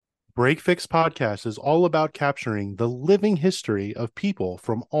Break Fix Podcast is all about capturing the living history of people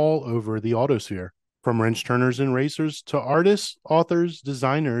from all over the autosphere, from wrench turners and racers to artists, authors,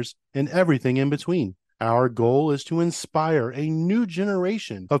 designers, and everything in between. Our goal is to inspire a new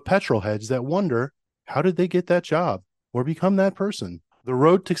generation of petrol heads that wonder, how did they get that job or become that person? The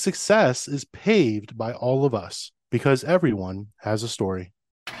road to success is paved by all of us because everyone has a story.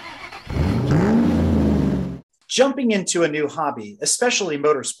 Jumping into a new hobby, especially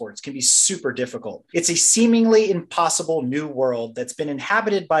motorsports, can be super difficult. It's a seemingly impossible new world that's been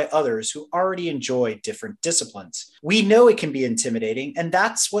inhabited by others who already enjoy different disciplines. We know it can be intimidating, and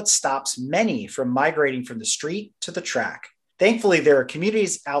that's what stops many from migrating from the street to the track. Thankfully, there are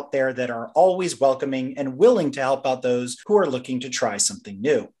communities out there that are always welcoming and willing to help out those who are looking to try something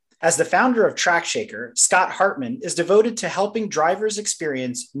new. As the founder of TrackShaker, Scott Hartman is devoted to helping drivers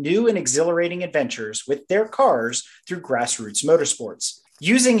experience new and exhilarating adventures with their cars through grassroots motorsports.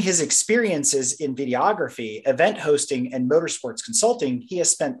 Using his experiences in videography, event hosting, and motorsports consulting, he has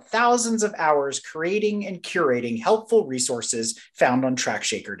spent thousands of hours creating and curating helpful resources found on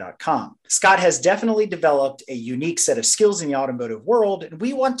trackshaker.com. Scott has definitely developed a unique set of skills in the automotive world, and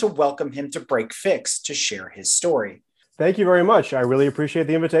we want to welcome him to Break Fix to share his story. Thank you very much. I really appreciate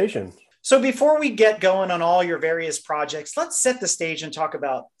the invitation. So before we get going on all your various projects, let's set the stage and talk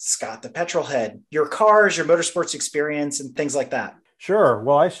about Scott the Petrolhead, your cars, your motorsports experience, and things like that. Sure.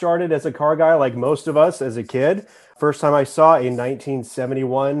 Well, I started as a car guy like most of us as a kid. First time I saw a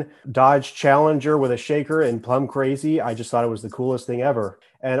 1971 Dodge Challenger with a shaker in Plum Crazy, I just thought it was the coolest thing ever.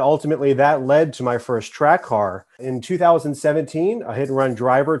 And ultimately that led to my first track car. In 2017, a hit and run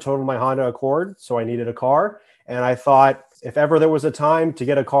driver totaled my Honda Accord, so I needed a car. And I thought, if ever there was a time to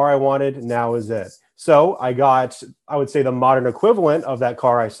get a car I wanted, now is it. So I got, I would say, the modern equivalent of that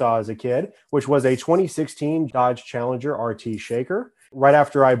car I saw as a kid, which was a 2016 Dodge Challenger RT Shaker. Right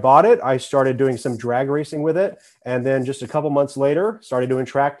after I bought it, I started doing some drag racing with it. And then just a couple months later, started doing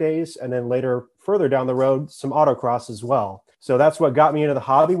track days. And then later, further down the road, some autocross as well. So that's what got me into the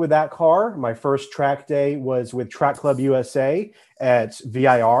hobby with that car. My first track day was with Track Club USA at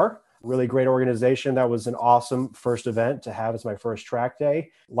VIR. Really great organization. That was an awesome first event to have as my first track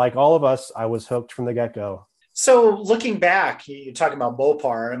day. Like all of us, I was hooked from the get-go. So looking back, you're talking about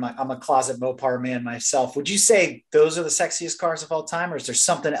Mopar. I'm a closet Mopar man myself. Would you say those are the sexiest cars of all time, or is there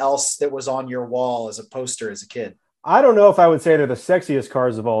something else that was on your wall as a poster as a kid? I don't know if I would say they're the sexiest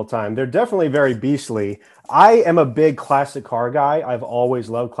cars of all time. They're definitely very beastly. I am a big classic car guy. I've always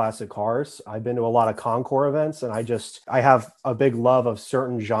loved classic cars. I've been to a lot of Concours events, and I have a big love of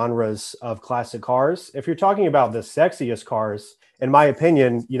certain genres of classic cars. If you're talking about the sexiest cars, in my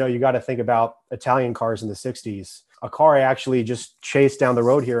opinion, you got to think about Italian cars in the 60s. A car I actually just chased down the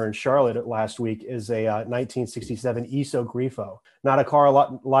road here in Charlotte last week is a 1967 Iso Grifo. Not a car a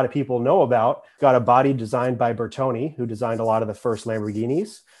lot of people know about. Got a body designed by Bertoni, who designed a lot of the first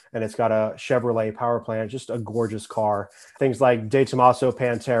Lamborghinis. And it's got a Chevrolet power plant, just a gorgeous car. Things like De Tomaso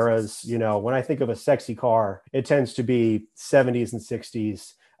Panteras, when I think of a sexy car, it tends to be 70s and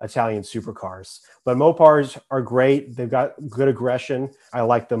 60s Italian supercars. But Mopars are great. They've got good aggression. I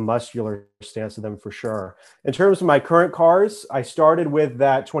like the muscular stance of them for sure. In terms of my current cars, I started with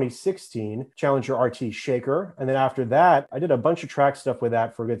that 2016 Challenger RT Shaker. And then after that, I did a bunch of track stuff with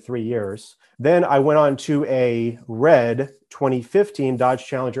that for a good 3 years. Then I went on to a red 2015 Dodge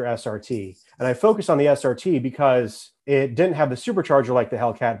Challenger SRT. And I focused on the SRT because it didn't have the supercharger like the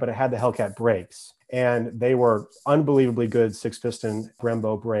Hellcat, but it had the Hellcat brakes. And they were unbelievably good 6-piston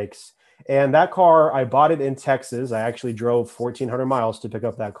Brembo brakes. And that car, I bought it in Texas. I actually drove 1,400 miles to pick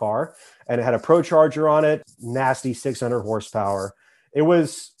up that car. And it had a Pro Charger on it, nasty 600 horsepower. It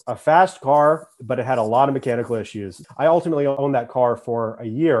was a fast car, but it had a lot of mechanical issues. I ultimately owned that car for a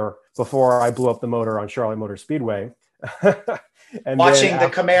year before I blew up the motor on Charlotte Motor Speedway. And watching the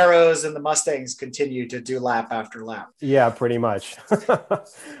Camaros and the Mustangs continue to do lap after lap. Yeah, pretty much.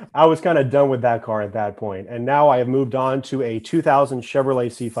 I was kind of done with that car at that point. And now I have moved on to a 2000 Chevrolet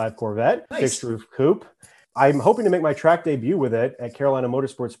C5 Corvette, Nice. Fixed roof coupe. I'm hoping to make my track debut with it at Carolina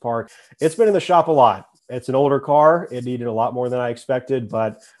Motorsports Park. It's been in the shop a lot. It's an older car. It needed a lot more than I expected,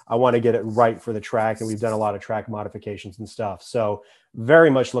 but I want to get it right for the track. And we've done a lot of track modifications and stuff. So very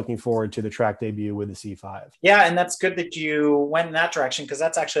much looking forward to the track debut with the C5. Yeah, and that's good that you went in that direction because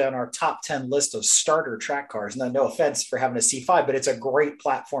that's actually on our top 10 list of starter track cars. No offense for having a C5, but it's a great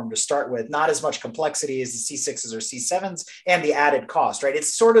platform to start with. Not as much complexity as the C6s or C7s and the added cost, right?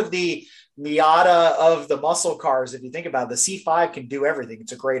 It's sort of the Miata of the muscle cars. If you think about it, the C5 can do everything.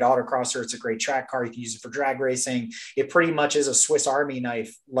 It's a great autocrosser. It's a great track car. You can use it for drag racing. It pretty much is a Swiss Army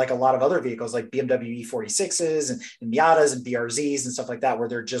knife, like a lot of other vehicles like BMW E46s and Miatas and BRZs and stuff like that, where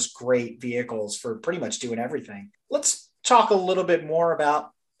they're just great vehicles for pretty much doing everything. Let's talk a little bit more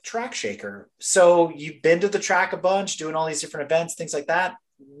about Track Shaker. So you've been to the track a bunch, doing all these different events, things like that.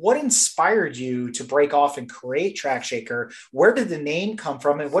 What inspired you to break off and create Track Shaker? Where did the name come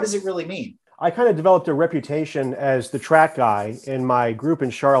from, and what does it really mean? I kind of developed a reputation as the track guy in my group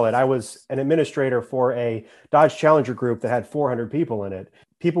in Charlotte. I was an administrator for a Dodge Challenger group that had 400 people in it.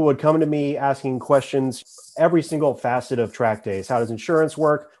 People would come to me asking questions, every single facet of track days. How does insurance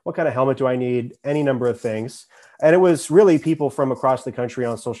work? What kind of helmet do I need? Any number of things. And it was really people from across the country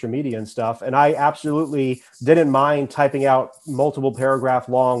on social media and stuff. And I absolutely didn't mind typing out multiple paragraph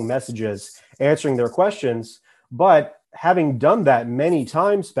long messages, answering their questions. But having done that many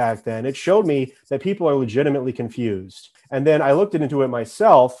times back then, it showed me that people are legitimately confused. And then I looked into it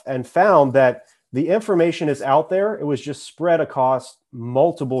myself and found that the information is out there. It was just spread across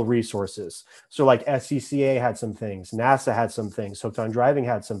multiple resources. So like SCCA had some things, NASA had some things, Hooked on Driving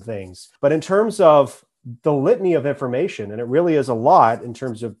had some things. But in terms of the litany of information, and it really is a lot in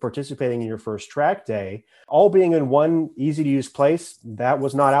terms of participating in your first track day, all being in one easy to use place, that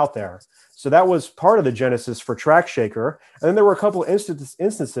was not out there. So that was part of the genesis for Track Shaker. And then there were a couple of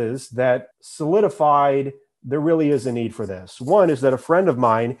instances that solidified there really is a need for this. One is that a friend of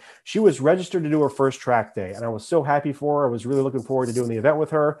mine, she was registered to do her first track day, and I was so happy for her. I was really looking forward to doing the event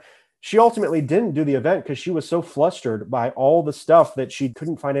with her. She ultimately didn't do the event because she was so flustered by all the stuff that she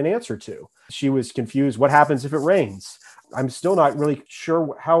couldn't find an answer to. She was confused. What happens if it rains? I'm still not really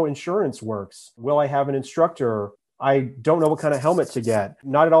sure how insurance works. Will I have an instructor? I don't know what kind of helmet to get.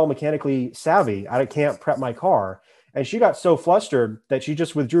 Not at all mechanically savvy. I can't prep my car. And she got so flustered that she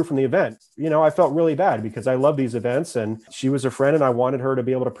just withdrew from the event. You know, I felt really bad because I love these events and she was a friend and I wanted her to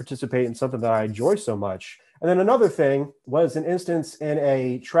be able to participate in something that I enjoy so much. And then another thing was an instance in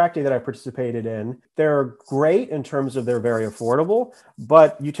a track day that I participated in. They're great in terms of they're very affordable,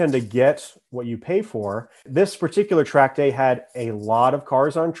 but you tend to get what you pay for. This particular track day had a lot of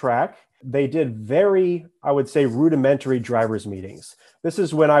cars on track. They did very, I would say, rudimentary drivers meetings. This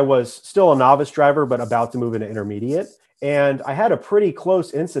is when I was still a novice driver, but about to move into intermediate. And I had a pretty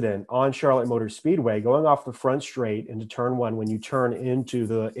close incident on Charlotte Motor Speedway going off the front straight into turn one. When you turn into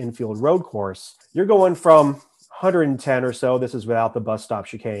the infield road course, you're going from 110 or so. This is without the bus stop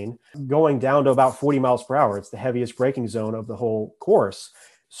chicane, going down to about 40 miles per hour. It's the heaviest braking zone of the whole course.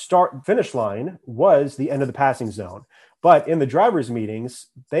 Start finish line was the end of the passing zone. But in the drivers' meetings,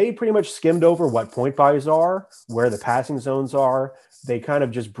 they pretty much skimmed over what point buys are, where the passing zones are. They kind of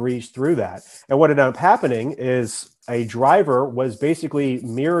just breezed through that. And what ended up happening is a driver was basically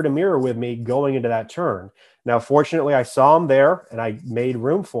mirror to mirror with me going into that turn. Now, fortunately, I saw him there and I made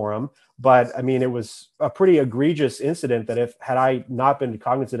room for him. But I mean, it was a pretty egregious incident that had I not been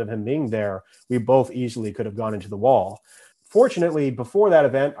cognizant of him being there, we both easily could have gone into the wall. Fortunately, before that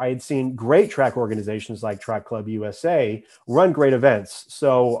event, I had seen great track organizations like Track Club USA run great events.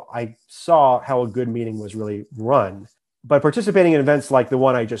 So I saw how a good meeting was really run. But participating in events like the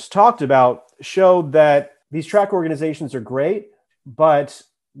one I just talked about showed that these track organizations are great, but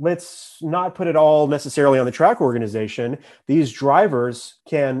let's not put it all necessarily on the track organization. These drivers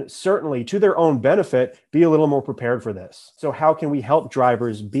can certainly, to their own benefit, be a little more prepared for this. So how can we help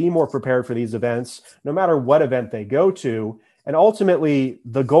drivers be more prepared for these events, no matter what event they go to? And ultimately,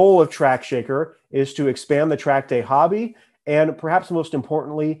 the goal of Track Shaker is to expand the track day hobby. And perhaps most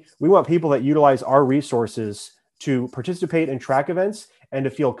importantly, we want people that utilize our resources to participate in track events and to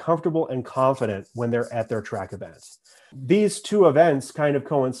feel comfortable and confident when they're at their track events. These two events kind of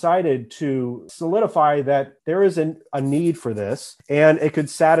coincided to solidify that there is a need for this, and it could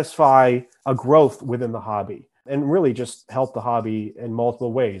satisfy a growth within the hobby and really just help the hobby in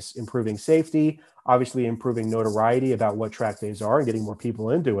multiple ways, improving safety, obviously improving notoriety about what track days are and getting more people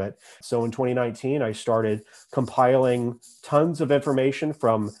into it. So in 2019, I started compiling tons of information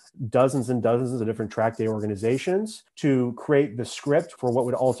from dozens and dozens of different track day organizations to create the script for what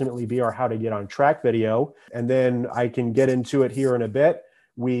would ultimately be our How to Get on Track video. And then I can get into it here in a bit.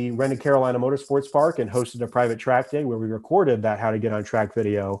 We rented Carolina Motorsports Park and hosted a private track day where we recorded that How to Get on Track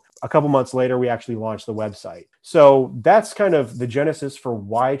video. A couple months later, we actually launched the website. So that's kind of the genesis for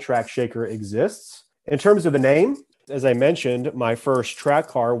why Track Shaker exists. In terms of the name, as I mentioned, my first track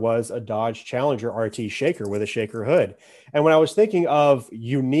car was a Dodge Challenger RT Shaker with a Shaker hood. And when I was thinking of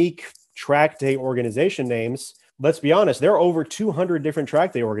unique track day organization names, let's be honest, there are over 200 different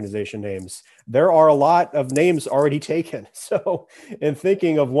track day organization names. There are a lot of names already taken. So in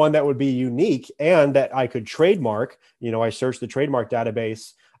thinking of one that would be unique and that I could trademark, I searched the trademark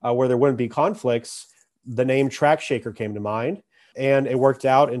database where there wouldn't be conflicts. The name Track Shaker came to mind. And it worked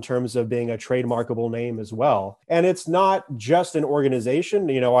out in terms of being a trademarkable name as well. And it's not just an organization.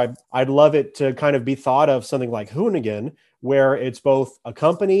 I'd love it to kind of be thought of something like Hoonigan, where it's both a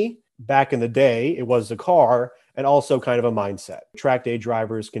company. Back in the day, it was a car, and also kind of a mindset. Track day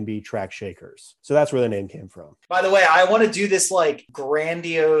drivers can be track shakers. So that's where the name came from. By the way, I want to do this like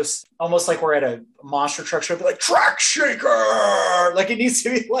grandiose, almost like we're at a monster truck show, like Track Shaker. Like it needs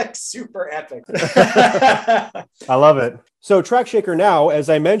to be like super epic. I love it. So Track Shaker now, as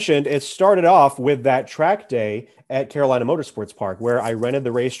I mentioned, it started off with that track day at Carolina Motorsports Park, where I rented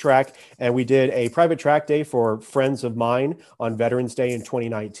the racetrack and we did a private track day for friends of mine on Veterans Day in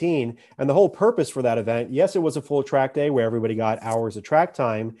 2019. And the whole purpose for that event, yes, it was a full track day where everybody got hours of track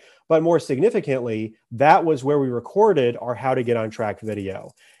time, but more significantly, that was where we recorded our How to Get on Track video.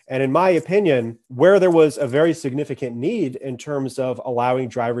 And in my opinion, where there was a very significant need in terms of allowing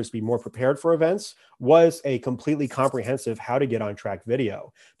drivers to be more prepared for events was a completely comprehensive How to Get on Track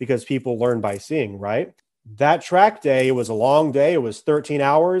video, because people learn by seeing, right? That track day was a long day. It was 13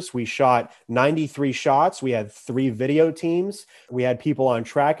 hours. We shot 93 shots. We had 3 video teams. We had people on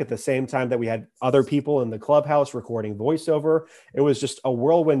track at the same time that we had other people in the clubhouse recording voiceover. It was just a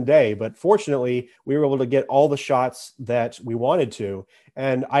whirlwind day, but fortunately, we were able to get all the shots that we wanted to.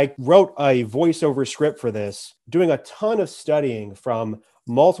 And I wrote a voiceover script for this, doing a ton of studying from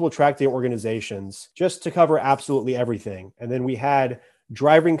multiple track day organizations just to cover absolutely everything. And then we had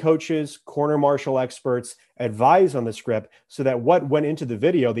driving coaches, corner marshal experts advise on the script so that what went into the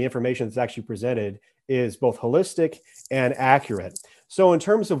video, the information that's actually presented, is both holistic and accurate. So in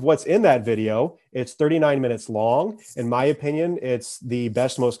terms of what's in that video, it's 39 minutes long. In my opinion, it's the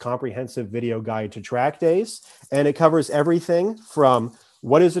best, most comprehensive video guide to track days. And it covers everything from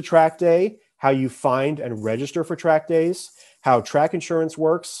what is a track day, how you find and register for track days, how track insurance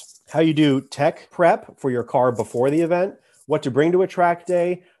works, how you do tech prep for your car before the event, what to bring to a track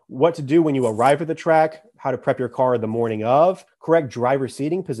day, what to do when you arrive at the track, how to prep your car the morning of, correct driver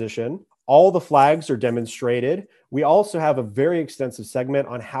seating position. All the flags are demonstrated. We also have a very extensive segment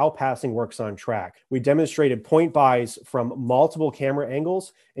on how passing works on track. We demonstrated point buys from multiple camera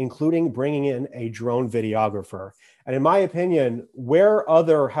angles, including bringing in a drone videographer. And in my opinion, where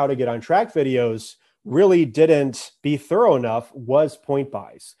other How to Get on Track videos really didn't be thorough enough was point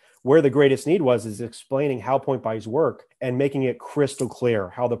buys. Where the greatest need was is explaining how point buys work and making it crystal clear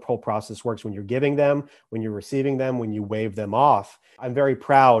how the whole process works when you're giving them, when you're receiving them, when you wave them off. I'm very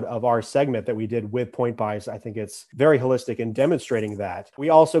proud of our segment that we did with point buys. I think it's very holistic in demonstrating that. We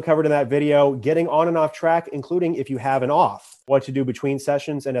also covered in that video getting on and off track, including if you have an off, what to do between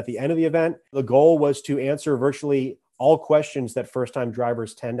sessions and at the end of the event. The goal was to answer virtually all questions that first-time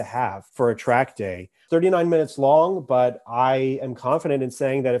drivers tend to have for a track day. 39 minutes long, but I am confident in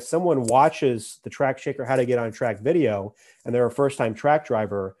saying that if someone watches the Track Shaker How to Get on Track video and they're a first-time track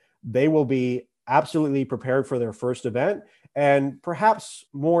driver, they will be absolutely prepared for their first event. And perhaps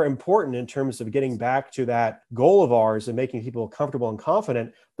more important in terms of getting back to that goal of ours and making people comfortable and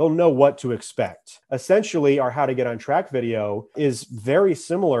confident, they'll know what to expect. Essentially, our How to Get on Track video is very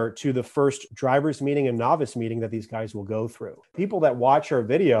similar to the first driver's meeting and novice meeting that these guys will go through. People that watch our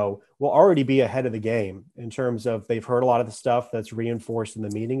video will already be ahead of the game in terms of they've heard a lot of the stuff that's reinforced in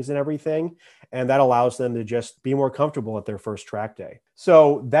the meetings and everything. And that allows them to just be more comfortable at their first track day.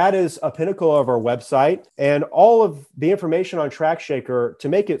 So that is a pinnacle of our website, and all of the information on Track Shaker. To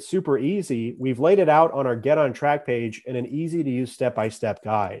make it super easy, we've laid it out on our Get on Track page in an easy to use step-by-step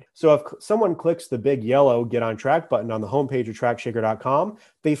guide. So if someone clicks the big yellow Get on Track button on the homepage of trackshaker.com,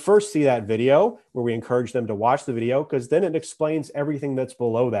 they first see that video where we encourage them to watch the video, because then it explains everything that's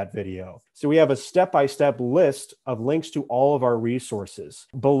below that video. So we have a step-by-step list of links to all of our resources.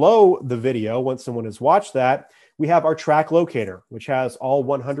 Below the video, once someone has watched that, we have our track locator, which has all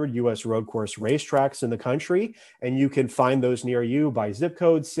 100 U.S. road course racetracks in the country, and you can find those near you by zip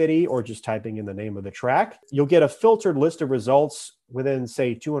code, city, or just typing in the name of the track. You'll get a filtered list of results within,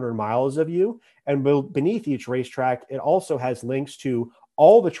 say, 200 miles of you, and beneath each racetrack, it also has links to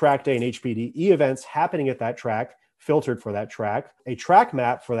all the track day and HPDE events happening at that track, filtered for that track, a track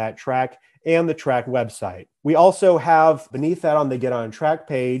map for that track, and the track website. We also have beneath that on the Get on Track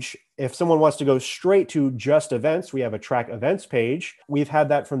page, if someone wants to go straight to just events, we have a track events page. We've had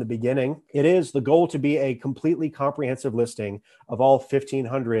that from the beginning. It is the goal to be a completely comprehensive listing of all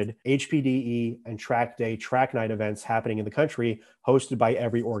 1,500 HPDE and track day, track night events happening in the country, hosted by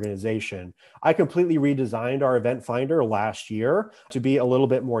every organization. I completely redesigned our event finder last year to be a little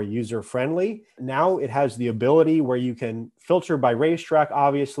bit more user-friendly. Now it has the ability where you can filter by racetrack,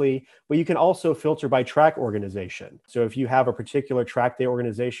 obviously, but you can also filter by track organization. So if you have a particular track day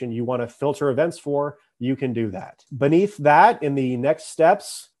organization you want to filter events for, you can do that. Beneath that, in the next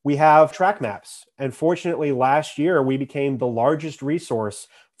steps, we have track maps. And fortunately, last year, we became the largest resource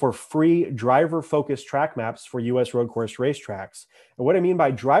for free driver-focused track maps for U.S. road course racetracks. And what I mean by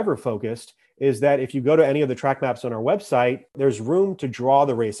driver-focused is that if you go to any of the track maps on our website, there's room to draw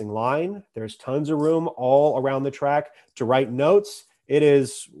the racing line. There's tons of room all around the track to write notes. It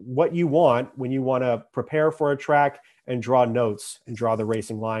is what you want when you want to prepare for a track and draw notes and draw the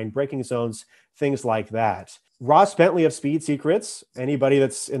racing line, braking zones, things like that. Ross Bentley of Speed Secrets, anybody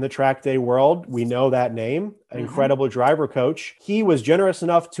that's in the track day world, we know that name, an incredible driver coach. He was generous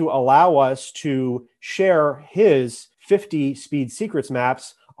enough to allow us to share his 50 Speed Secrets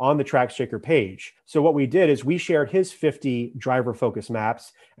maps on the TrackShaker page. So what we did is we shared his 50 driver focus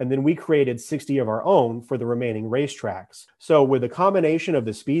maps, and then we created 60 of our own for the remaining racetracks. So with a combination of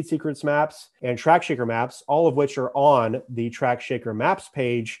the Speed Secrets maps and TrackShaker maps, all of which are on the TrackShaker maps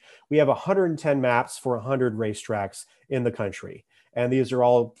page, we have 110 maps for 100 racetracks in the country. And these are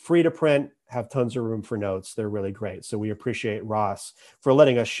all free to print, have tons of room for notes. They're really great. So we appreciate Ross for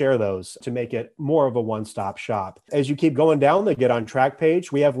letting us share those to make it more of a one-stop shop. As you keep going down the Get on Track page,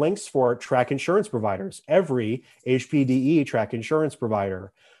 we have links for track insurance providers, every HPDE track insurance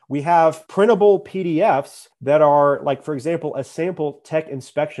provider. We have printable PDFs that are, like, for example, a sample tech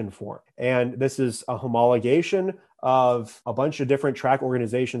inspection form. And this is a homologation of a bunch of different track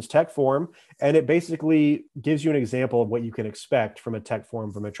organizations' tech form. And it basically gives you an example of what you can expect from a tech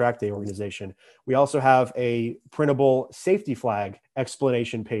form from a track day organization. We also have a printable safety flag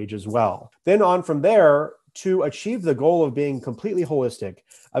explanation page as well. Then on from there, to achieve the goal of being completely holistic,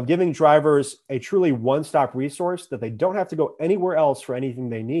 of giving drivers a truly one-stop resource that they don't have to go anywhere else for anything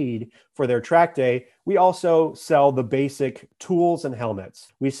they need for their track day, we also sell the basic tools and helmets.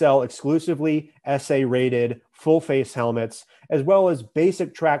 We sell exclusively SA-rated full-face helmets, as well as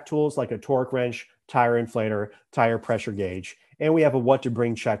basic track tools like a torque wrench, tire inflator, tire pressure gauge. And we have a what to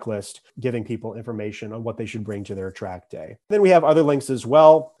bring checklist, giving people information on what they should bring to their track day. Then we have other links as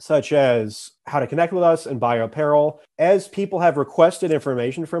well, such as how to connect with us and buy apparel. As people have requested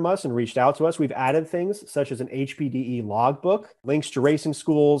information from us and reached out to us, we've added things such as an HPDE logbook, links to racing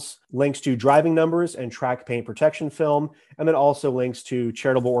schools, links to driving numbers and track paint protection film, and then also links to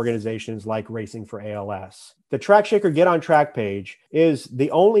charitable organizations like Racing for ALS. The TrackShaker Get on Track page is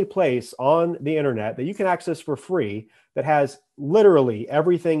the only place on the internet that you can access for free that has literally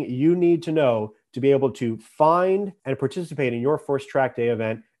everything you need to know to be able to find and participate in your first track day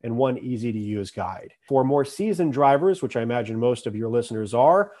event in one easy to use guide. For more seasoned drivers, which I imagine most of your listeners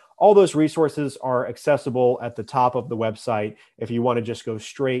are, all those resources are accessible at the top of the website if you want to just go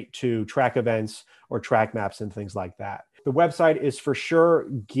straight to track events or track maps and things like that. The website is for sure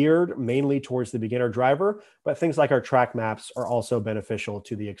geared mainly towards the beginner driver, but things like our track maps are also beneficial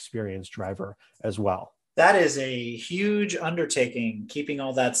to the experienced driver as well. That is a huge undertaking, keeping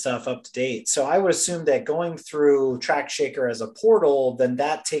all that stuff up to date. So I would assume that going through TrackShaker as a portal, then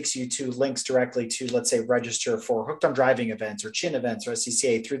that takes you to links directly to, let's say, register for Hooked on Driving events or Chin events or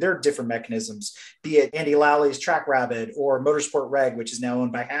SCCA through their different mechanisms, be it Andy Lally Track Rabbit or Motorsport Reg, which is now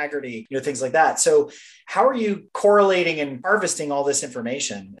owned by Haggerty, things like that. So how are you correlating and harvesting all this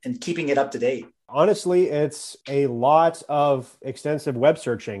information and keeping it up to date? Honestly, it's a lot of extensive web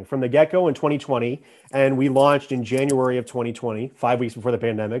searching from the get-go in 2020, and we launched in January of 2020, 5 weeks before the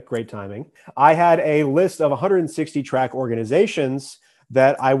pandemic. Great timing. I had a list of 160 track organizations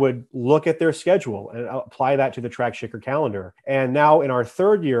that I would look at their schedule and apply that to the TrackShaker calendar. And now in our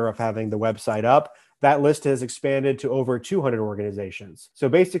third year of having the website up, that list has expanded to over 200 organizations. So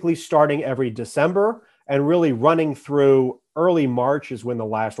basically starting every December and really running through early March is when the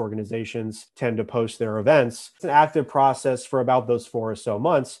last organizations tend to post their events. It's an active process for about those 4 or so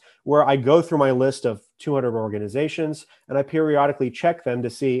months where I go through my list of 200 organizations and I periodically check them to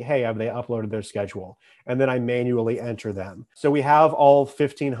see, hey, have they uploaded their schedule? And then I manually enter them. So we have all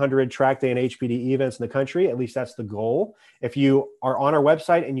 1,500 track day and HPD events in the country. At least that's the goal. If you are on our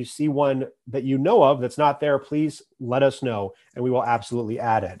website and you see one that you know of that's not there, please let us know and we will absolutely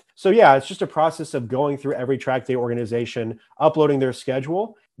add it. So yeah, it's just a process of going through every track day organization, uploading their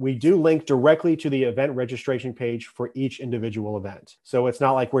schedule, we do link directly to the event registration page for each individual event. So it's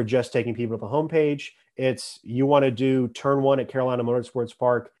not like we're just taking people to the homepage. It's you want to do turn one at Carolina Motorsports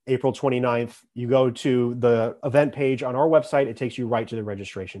Park, April 29th. You go to the event page on our website. It takes you right to the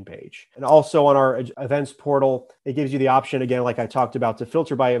registration page. And also on our events portal, it gives you the option, again, like I talked about, to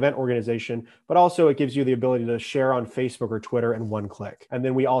filter by event organization, but also it gives you the ability to share on Facebook or Twitter in one click. And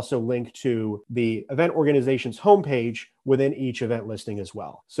then we also link to the event organization's homepage within each event listing as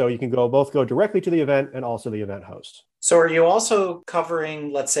well. So you can both go directly to the event and also the event host. So are you also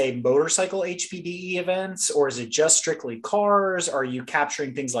covering, let's say, motorcycle HPDE events, or is it just strictly cars? Are you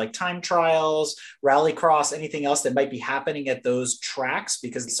capturing things like time trials, rallycross, anything else that might be happening at those tracks?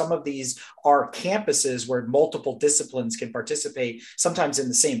 Because some of these are campuses where multiple disciplines can participate, sometimes in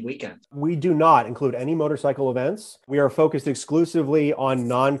the same weekend. We do not include any motorcycle events. We are focused exclusively on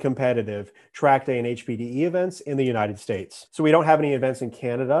non-competitive track day and HPDE events in the United States. So we don't have any events in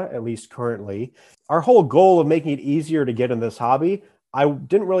Canada, at least currently. Our whole goal of making it easier to get in this hobby, I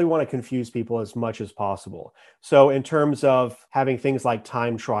didn't really want to confuse people as much as possible. So in terms of having things like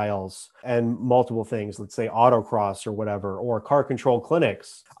time trials and multiple things, let's say autocross or whatever, or car control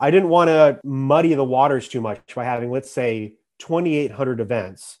clinics, I didn't want to muddy the waters too much by having, let's say, 2,800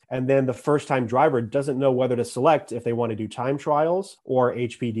 events. And then the first time driver doesn't know whether to select if they want to do time trials or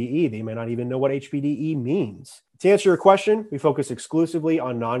HPDE. They may not even know what HPDE means. To answer your question, we focus exclusively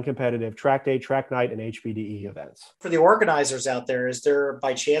on non-competitive track day, track night, and HPDE events. For the organizers out there, is there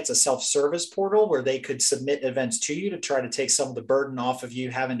by chance a self-service portal where they could submit events to you to try to take some of the burden off of you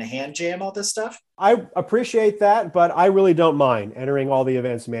having to hand jam all this stuff? I appreciate that, but I really don't mind entering all the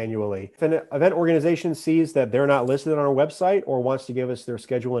events manually. If an event organization sees that they're not listed on our website or wants to give us their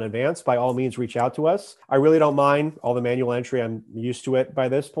schedule in advance, by all means, reach out to us. I really don't mind all the manual entry. I'm used to it by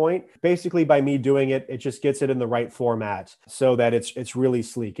this point. Basically, by me doing it, it just gets it in the right format so that it's really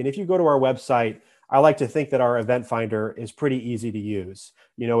sleek. And if you go to our website, I like to think that our event finder is pretty easy to use.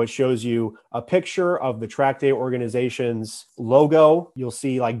 You know, it shows you a picture of the track day organization's logo. You'll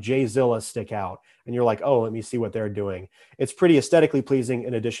see like Jzilla stick out and you're like, oh, let me see what they're doing. It's pretty aesthetically pleasing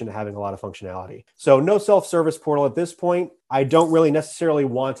in addition to having a lot of functionality. So no self-service portal at this point. I don't really necessarily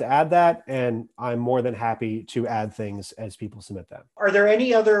want to add that, and I'm more than happy to add things as people submit them. Are there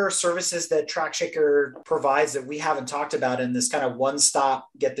any other services that TrackShaker provides that we haven't talked about in this kind of one-stop,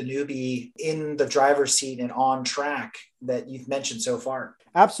 get the newbie in the driver's seat and on track that you've mentioned so far?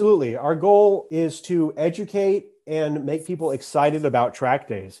 Absolutely. Our goal is to educate and make people excited about track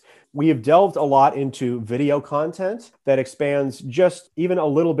days. We have delved a lot into video content that expands just even a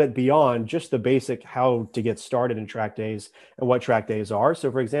little bit beyond just the basic how to get started in track days and what track days are. So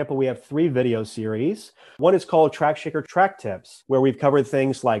for example, we have 3 video series. One is called TrackShaker Track Tips, where we've covered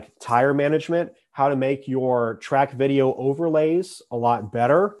things like tire management, how to make your track video overlays a lot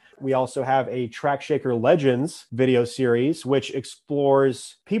better. We also have a TrackShaker Legends video series, which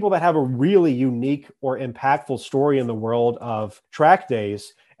explores people that have a really unique or impactful story in the world of track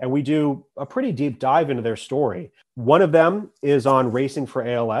days. And we do a pretty deep dive into their story. One of them is on Racing for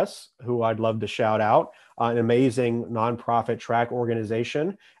ALS, who I'd love to shout out, an amazing nonprofit track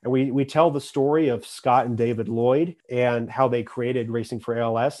organization. And we tell the story of Scott and David Lloyd and how they created Racing for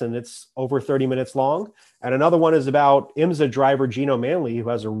ALS, and it's over 30 minutes long. And another one is about IMSA driver Gino Manley, who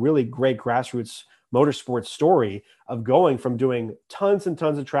has a really great grassroots motorsports story of going from doing tons and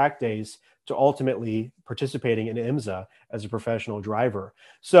tons of track days to ultimately participating in IMSA as a professional driver.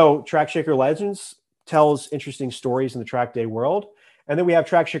 So TrackShaker Legends tells interesting stories in the track day world. And then we have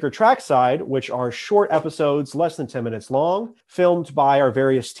TrackShaker Trackside, which are short episodes, less than 10 minutes long, filmed by our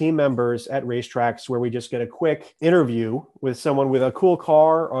various team members at racetracks, where we just get a quick interview with someone with a cool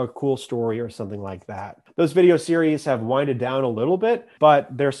car or a cool story or something like that. Those video series have winded down a little bit,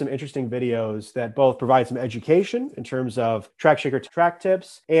 but there's some interesting videos that both provide some education in terms of TrackShaker track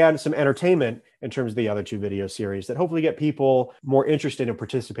tips and some entertainment in terms of the other 2 video series that hopefully get people more interested in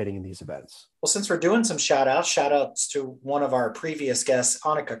participating in these events. Well, since we're doing some shout outs to one of our previous guests,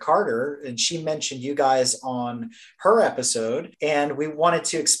 Annika Carter, and she mentioned you guys on her episode, and we wanted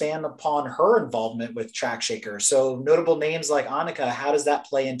to expand upon her involvement with TrackShaker. So notable names like Annika, how does that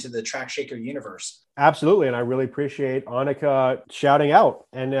play into the TrackShaker universe? Absolutely. And I really appreciate Annika shouting out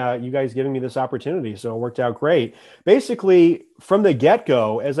and you guys giving me this opportunity. So it worked out great. Basically, from the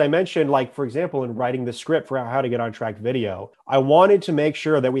get-go, as I mentioned, like, for example, in writing the script for how to get on track video, I wanted to make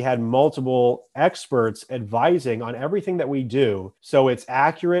sure that we had multiple experts advising on everything that we do, so it's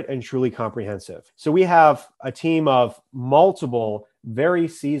accurate and truly comprehensive. So we have a team of multiple very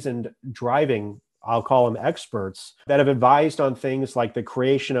seasoned driving I'll call them experts, that have advised on things like the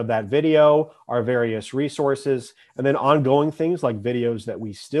creation of that video, our various resources, and then ongoing things like videos that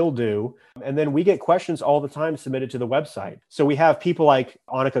we still do. And then we get questions all the time submitted to the website. So we have people like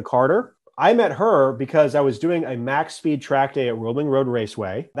Annika Carter. I met her because I was doing a max speed track day at Roebling Road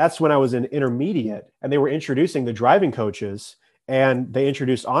Raceway. That's when I was in intermediate, and they were introducing the driving coaches, and they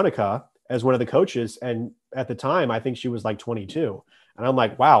introduced Annika as one of the coaches. And at the time, I think she was like 22. And I'm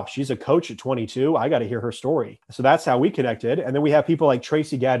like, wow, she's a coach at 22. I got to hear her story. So that's how we connected. And then we have people like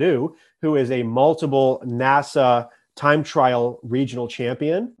Tracy Gaddu, who is a multiple NASA time trial regional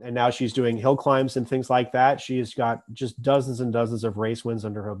champion. And now she's doing hill climbs and things like that. She's got just dozens and dozens of race wins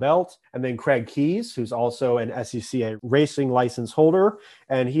under her belt. And then Craig Keys, who's also an SCCA racing license holder.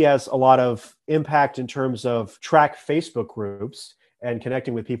 And he has a lot of impact in terms of track Facebook groups and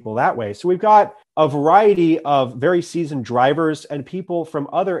connecting with people that way. So we've got a variety of very seasoned drivers and people from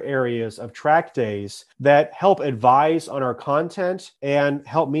other areas of track days that help advise on our content and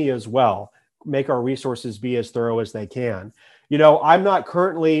help me as well make our resources be as thorough as they can. You know, I'm not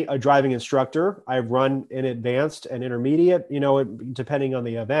currently a driving instructor. I run in advanced and intermediate, you know, depending on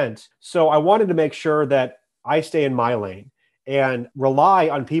the event. So I wanted to make sure that I stay in my lane and rely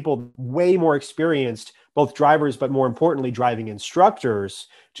on people way more experienced, both drivers, but more importantly, driving instructors,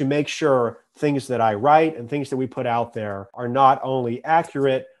 to make sure things that I write and things that we put out there are not only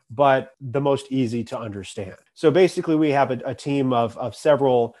accurate, but the most easy to understand. So basically, we have a team of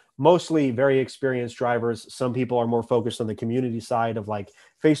several, mostly very experienced drivers. Some people are more focused on the community side of like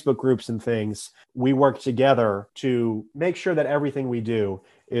Facebook groups and things. We work together to make sure that everything we do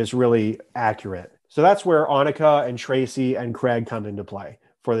is really accurate. So that's where Annika and Tracy and Craig come into play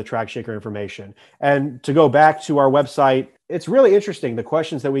for the Track Shaker information. And to go back to our website, it's really interesting, the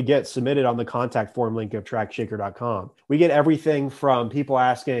questions that we get submitted on the contact form link of trackshaker.com. We get everything from people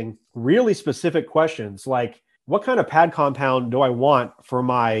asking really specific questions like, what kind of pad compound do I want for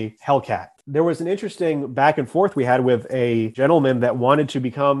my Hellcat? There was an interesting back and forth we had with a gentleman that wanted to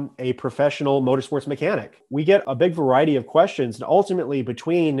become a professional motorsports mechanic. We get a big variety of questions, and ultimately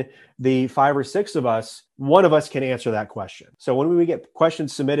between the 5 or 6 of us, one of us can answer that question. So when we get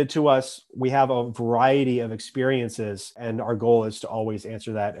questions submitted to us, we have a variety of experiences, and our goal is to always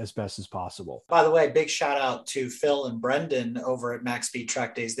answer that as best as possible. By the way, big shout out to Phil and Brendan over at Max Speed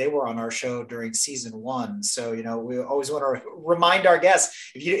Track Days. They were on our show during season 1. So, you know, we always want to remind our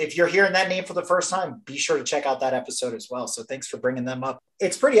guests, if you're hearing that name for the first time, be sure to check out that episode as well. So thanks for bringing them up.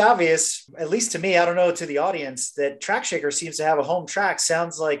 It's pretty obvious, at least to me, I don't know, to the audience, that Track Shaker seems to have a home track.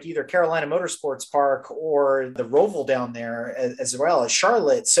 Sounds like either Carolina Motorsports Park or the Roval down there, as well as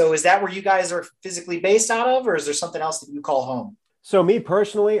Charlotte. So is that where you guys are physically based out of, or is there something else that you call home? So me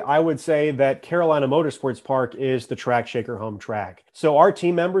personally, I would say that Carolina Motorsports Park is the Track Shaker home track. So our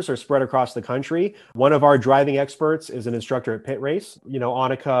team members are spread across the country. One of our driving experts is an instructor at Pit Race. You know,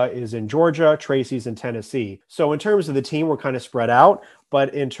 Annika is in Georgia, Tracy's in Tennessee. So in terms of the team, we're kind of spread out.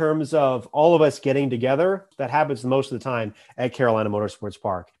 But in terms of all of us getting together, that happens most of the time at Carolina Motorsports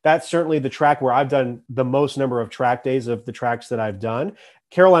Park. That's certainly the track where I've done the most number of track days of the tracks that I've done.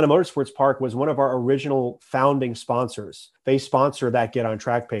 Carolina Motorsports Park was one of our original founding sponsors. They sponsor that Get on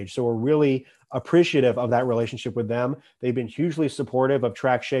Track page. So we're really appreciative of that relationship with them. They've been hugely supportive of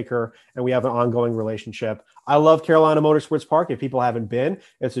Track Shaker, and we have an ongoing relationship. I love Carolina Motorsports Park. If people haven't been,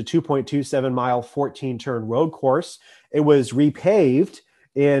 it's a 2.27 mile, 14 turn road course. It was repaved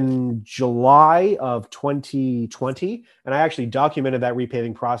in July of 2020. And I actually documented that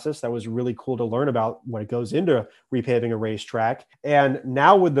repaving process. That was really cool to learn about what goes into repaving a racetrack. And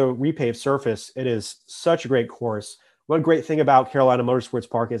now with the repaved surface, it is such a great course. One great thing about Carolina Motorsports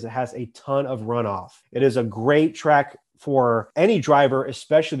Park is it has a ton of runoff. It is a great track for any driver,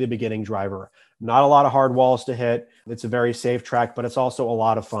 especially the beginning driver. Not a lot of hard walls to hit. It's a very safe track, but it's also a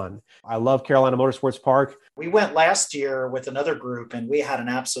lot of fun. I love Carolina Motorsports Park. We went last year with another group and we had an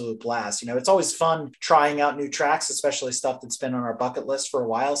absolute blast. You know, it's always fun trying out new tracks, especially stuff that's been on our bucket list for a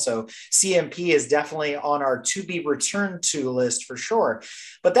while. So CMP is definitely on our to be returned to list for sure.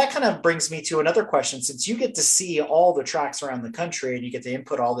 But that kind of brings me to another question. Since you get to see all the tracks around the country and you get to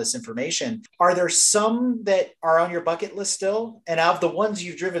input all this information, are there some that are on your bucket list still? And of the ones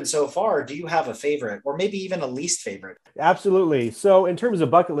you've driven so far, do you have a favorite or maybe even a least favorite? Absolutely. So in terms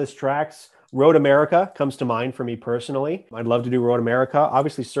of bucket list tracks, Road America comes to mind for me personally. I'd love to do Road America,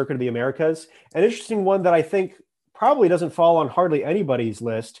 obviously Circuit of the Americas. An interesting one that I think probably doesn't fall on hardly anybody's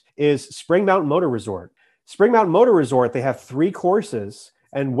list is Spring Mountain Motor Resort. Spring Mountain Motor Resort, they have 3 courses,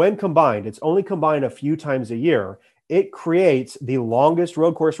 and when combined, it's only combined a few times a year. it creates the longest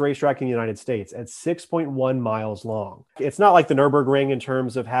road course racetrack in the United States at 6.1 miles long. It's not like the Nürburgring in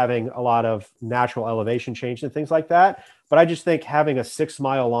terms of having a lot of natural elevation change and things like that, but I just think having a 6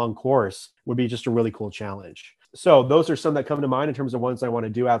 mile long course would be just a really cool challenge. So those are some that come to mind in terms of ones I want to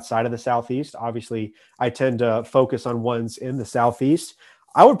do outside of the Southeast. Obviously, I tend to focus on ones in the Southeast.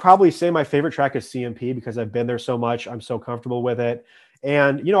 I would probably say my favorite track is CMP because I've been there so much. I'm so comfortable with it.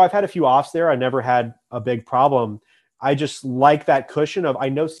 And, I've had a few offs there. I never had a big problem. I just like that cushion of, I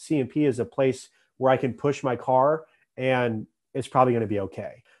know CMP is a place where I can push my car and it's probably going to be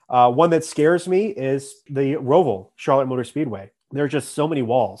okay. One that scares me is the Roval, Charlotte Motor Speedway. There are just so many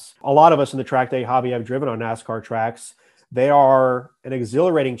walls. A lot of us in the track day hobby have driven on NASCAR tracks. They are an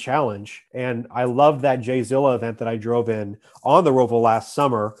exhilarating challenge. And I love that J-Zilla event that I drove in on the Roval last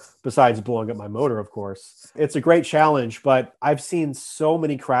summer, besides blowing up my motor, of course. It's a great challenge, but I've seen so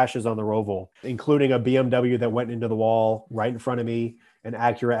many crashes on the Roval, including a BMW that went into the wall right in front of me, an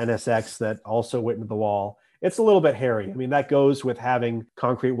Acura NSX that also went into the wall. It's a little bit hairy. I mean, that goes with having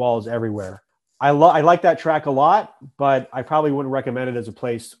concrete walls everywhere. I like that track a lot, but I probably wouldn't recommend it as a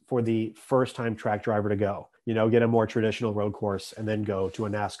place for the first-time track driver to go. Get a more traditional road course and then go to a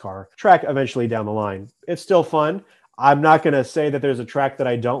NASCAR track eventually down the line. It's still fun. I'm not going to say that there's a track that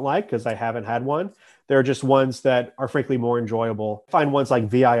I don't like because I haven't had one. There are just ones that are frankly more enjoyable. I find ones like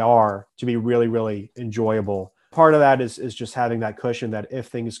VIR to be really, really enjoyable. Part of that is just having that cushion that if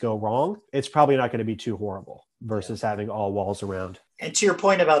things go wrong, it's probably not going to be too horrible versus having all walls around. And to your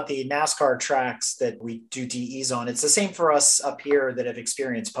point about the NASCAR tracks that we do DEs on, it's the same for us up here that have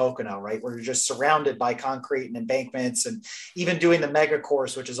experienced Pocono, right? Where you're just surrounded by concrete and embankments, and even doing the mega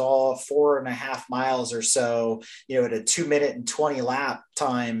course, which is all 4.5 miles or so, at a 2 minute and 20 lap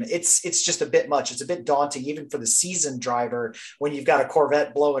time. It's just a bit much. It's a bit daunting, even for the seasoned driver, when you've got a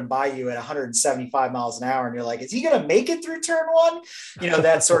Corvette blowing by you at 175 miles an hour. And you're like, is he going to make it through turn one?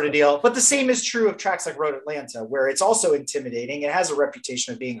 That sort of deal. But the same is true of tracks like Road Atlanta, where it's also intimidating. It has a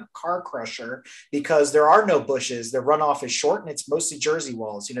reputation of being a car crusher because there are no bushes. The runoff is short and it's mostly Jersey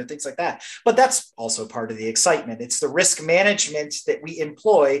walls, things like that. But that's also part of the excitement. It's the risk management that we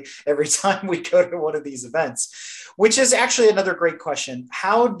employ every time we go to one of these events, which is actually another great question.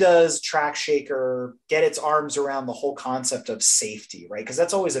 How does Track Shaker get its arms around the whole concept of safety, right? Because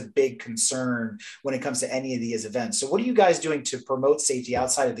that's always a big concern when it comes to any of these events. So what are you guys doing to promote safety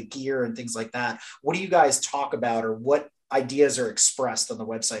outside of the gear and things like that? What do you guys talk about, or what ideas are expressed on the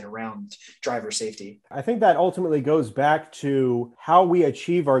website around driver safety? I think that ultimately goes back to how we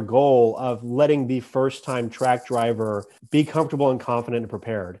achieve our goal of letting the first-time track driver be comfortable and confident and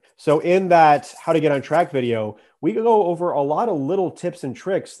prepared. So in that How to Get on Track video, we go over a lot of little tips and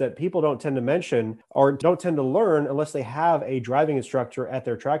tricks that people don't tend to mention or don't tend to learn unless they have a driving instructor at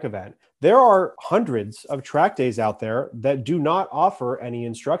their track event. There are hundreds of track days out there that do not offer any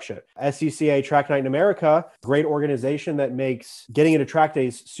instruction. SCCA Track Night in America, great organization that makes getting into track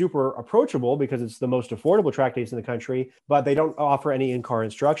days super approachable because it's the most affordable track days in the country, but they don't offer any in-car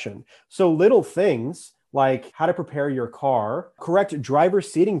instruction. So little things like how to prepare your car, correct driver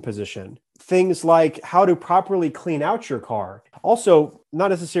seating position, things like how to properly clean out your car. Also, not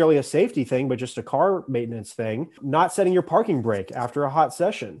necessarily a safety thing, but just a car maintenance thing, not setting your parking brake after a hot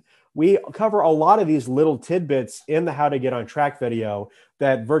session. We cover a lot of these little tidbits in the How to Get on Track video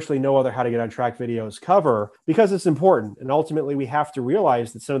that virtually no other How to Get on Track videos cover because it's important. And ultimately, we have to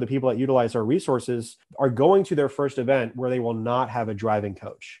realize that some of the people that utilize our resources are going to their first event where they will not have a driving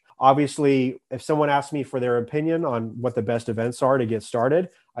coach. Obviously, if someone asks me for their opinion on what the best events are to get started,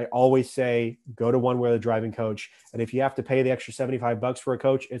 I always say, go to one with a driving coach. And if you have to pay the extra $75 for a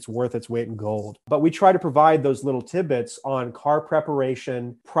coach, it's worth its weight in gold. But we try to provide those little tidbits on car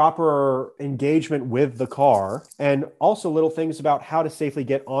preparation, proper engagement with the car, and also little things about how to safely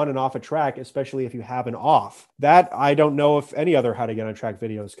get on and off a track, especially if you have an off. That I don't know if any other How to Get on Track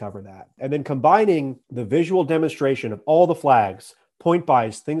videos cover that. And then combining the visual demonstration of all the flags, point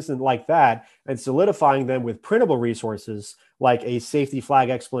buys, things like that, and solidifying them with printable resources like a safety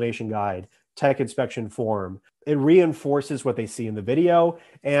flag explanation guide, tech inspection form. It reinforces what they see in the video,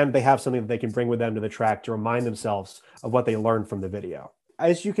 and they have something that they can bring with them to the track to remind themselves of what they learned from the video.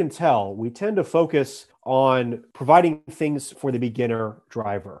 As you can tell, we tend to focus on providing things for the beginner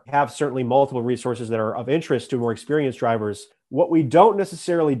driver. We have certainly multiple resources that are of interest to more experienced drivers. What we don't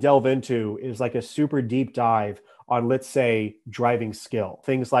necessarily delve into is like a super deep dive on, let's say, driving skill,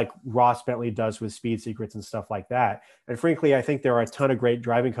 things like Ross Bentley does with Speed Secrets and stuff like that. And frankly, I think there are a ton of great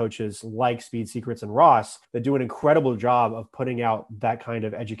driving coaches like Speed Secrets and Ross that do an incredible job of putting out that kind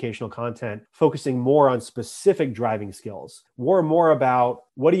of educational content, focusing more on specific driving skills, more and more about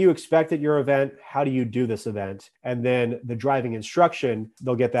what do you expect at your event? How do you do this event? And then the driving instruction,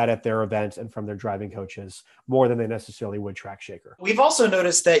 they'll get that at their event and from their driving coaches more than they necessarily would Track Shaker. We've also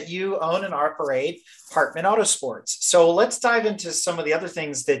noticed that you own and operate Hartman Autosports. So let's dive into some of the other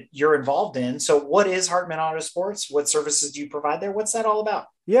things that you're involved in. So what is Hartman Autosports? What services do you provide there? What's that all about?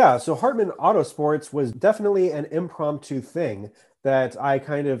 Yeah, so Hartman Autosports was definitely an impromptu thing that I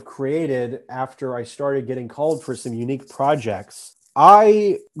kind of created after I started getting called for some unique projects.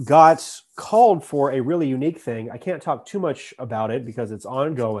 I got called for a really unique thing. I can't talk too much about it because it's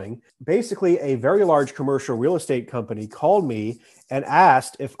ongoing. Basically, a very large commercial real estate company called me and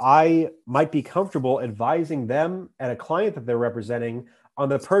asked if I might be comfortable advising them and a client that they're representing on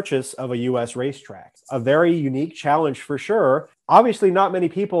the purchase of a US racetrack. A very unique challenge for sure. Obviously, not many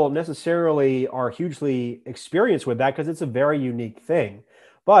people necessarily are hugely experienced with that because it's a very unique thing.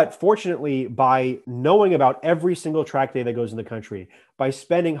 But fortunately, by knowing about every single track day that goes in the country, by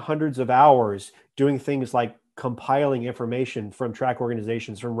spending hundreds of hours doing things like compiling information from track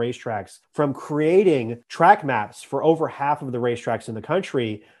organizations, from racetracks, from creating track maps for over half of the racetracks in the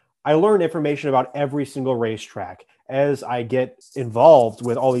country, I learned information about every single racetrack as I get involved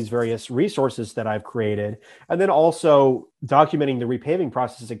with all these various resources that I've created. And then also documenting the repaving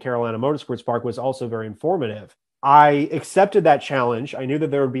process at Carolina Motorsports Park was also very informative. I accepted that challenge. I knew that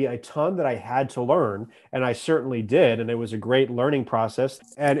there would be a ton that I had to learn, and I certainly did. And it was a great learning process.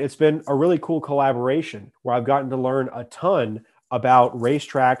 And it's been a really cool collaboration where I've gotten to learn a ton about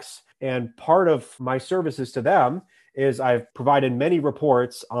racetracks. And part of my services to them is I've provided many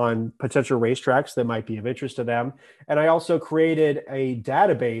reports on potential racetracks that might be of interest to them. And I also created a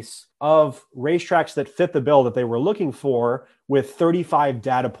database of racetracks that fit the bill that they were looking for with 35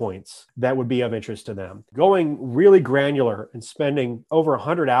 data points that would be of interest to them. Going really granular and spending over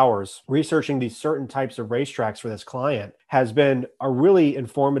 100 hours researching these certain types of racetracks for this client has been a really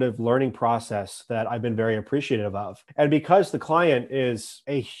informative learning process that I've been very appreciative of. And because the client is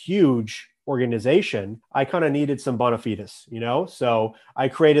a huge organization, I kind of needed some bona fides, So I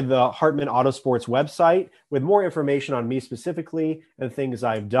created the Hartman Autosports website with more information on me specifically and things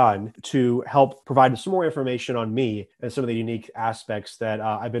I've done to help provide some more information on me and some of the unique aspects that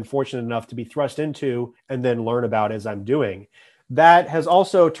I've been fortunate enough to be thrust into and then learn about as I'm doing. That has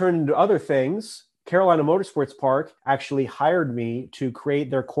also turned into other things. Carolina Motorsports Park actually hired me to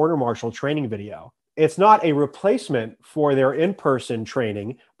create their quarter marshal training video. It's not a replacement for their in-person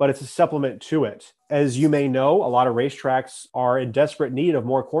training, but it's a supplement to it. As you may know, a lot of racetracks are in desperate need of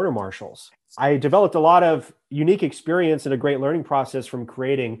more quarter marshals. I developed a lot of unique experience and a great learning process from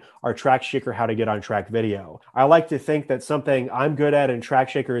creating our Track Shaker How to Get on Track video. I like to think that something I'm good at and Track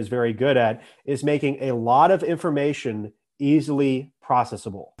Shaker is very good at is making a lot of information easily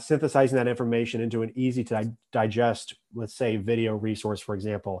processable, synthesizing that information into an easy to digest, let's say, video resource, for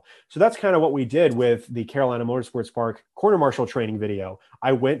example. So that's kind of what we did with the Carolina Motorsports Park corner marshal training video.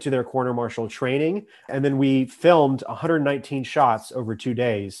 I went to their corner marshal training, and then we filmed 119 shots over 2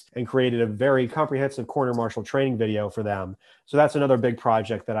 days and created a very comprehensive corner marshal training video for them. So that's another big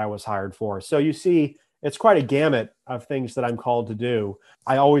project that I was hired for. So you see, it's quite a gamut of things that I'm called to do.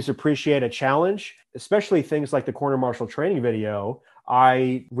 I always appreciate a challenge, especially things like the corner marshal training video.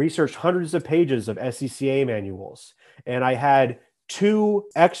 I researched hundreds of pages of SCCA manuals, and I had 2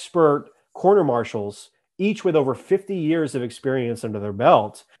 expert corner marshals, each with over 50 years of experience under their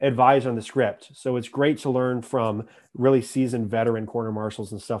belt, advise on the script. So it's great to learn from really seasoned veteran corner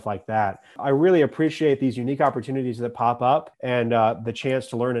marshals and stuff like that. I really appreciate these unique opportunities that pop up and the chance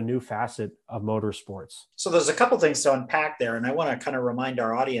to learn a new facet of motorsports. So there's a couple things to unpack there. And I want to kind of remind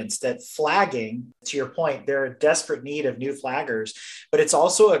our audience that flagging, to your point, they're in desperate need of new flaggers, but it's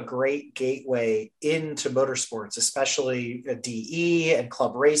also a great gateway into motorsports, especially DE and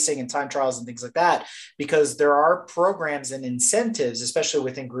club racing and time trials and things like that, because there are programs and incentives, especially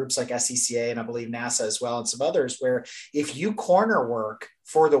within groups like SCCA and I believe NASA as well, and some others, where if you corner work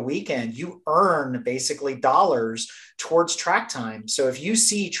for the weekend, you earn basically dollars towards track time. So if you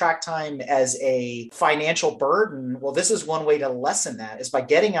see track time as a financial burden, well, this is one way to lessen that, is by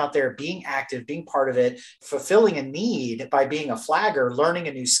getting out there, being active, being part of it, fulfilling a need by being a flagger, learning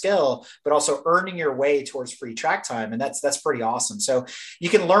a new skill, but also earning your way towards free track time. And that's pretty awesome. So you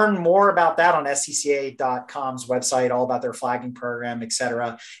can learn more about that on scca.com's website, all about their flagging program, et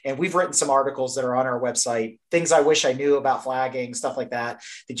cetera. And we've written some articles that are on our website, things I wish I knew about flagging, stuff like that.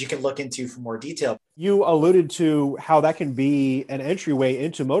 that you can look into for more detail. You alluded to how that can be an entryway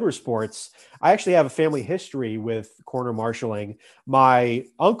into motorsports. I actually have a family history with corner marshaling. My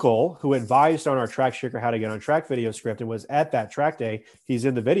uncle, who advised on our Track Shaker How to Get on Track video script and was at that track day, he's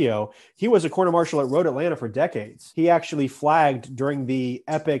in the video. He was a corner marshal at Road Atlanta for decades. He actually flagged during the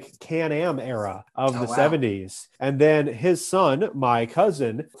epic Can-Am era of the 70s. And then his son, my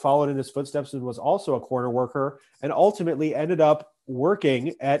cousin, followed in his footsteps and was also a corner worker and ultimately ended up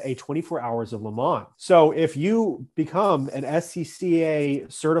working at a 24 Hours of Le Mans. So if you become an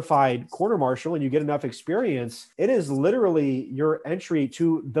SCCA certified corner marshal and you get enough experience, it is literally your entry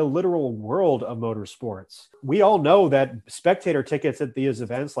to the literal world of motorsports. We all know that spectator tickets at these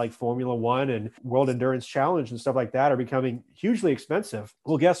events like Formula One and World Endurance Challenge and stuff like that are becoming hugely expensive.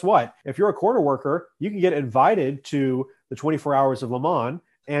 Well, guess what? If you're a corner worker, you can get invited to the 24 Hours of Le Mans,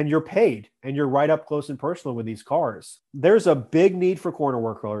 and you're paid and you're right up close and personal with these cars. There's a big need for corner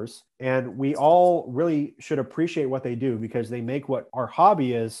workers, and we all really should appreciate what they do because they make what our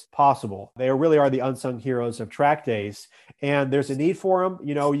hobby is possible. They really are the unsung heroes of track days, and there's a need for them.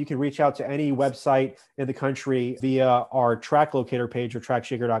 You know, you can reach out to any website in the country via our track locator page or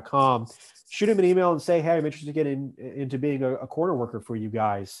trackshaker.com. Shoot him an email and say, hey, I'm interested in getting into being a corner worker for you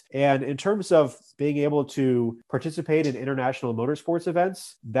guys. And in terms of being able to participate in international motorsports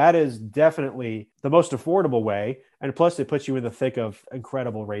events, that is definitely the most affordable way. And plus, it puts you in the thick of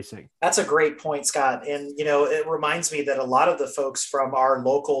incredible racing. That's a great point, Scott. And, you know, it reminds me that a lot of the folks from our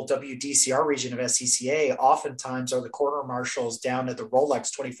local WDCR region of SCCA oftentimes are the corner marshals down at the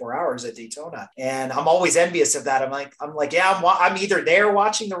Rolex 24 Hours at Daytona. And I'm always envious of that. I'm like, yeah, I'm either there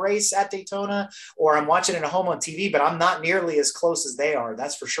watching the race at Daytona or I'm watching it at home on TV, but I'm not nearly as close as they are.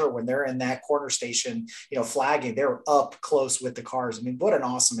 That's for sure. When they're in that corner station, you know, flagging, they're up close with the cars. I mean, what an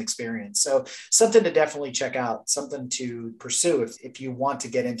awesome experience. So something to definitely check out, something to pursue if you want to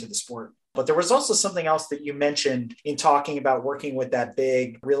get into the sport. But there was also something else that you mentioned in talking about working with that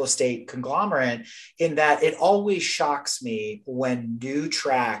big real estate conglomerate, in that it always shocks me when new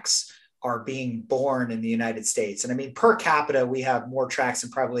tracks are being born in the United States. And I mean, per capita, we have more tracks than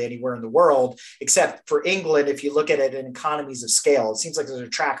probably anywhere in the world, except for England. If you look at it in economies of scale, it seems like there's a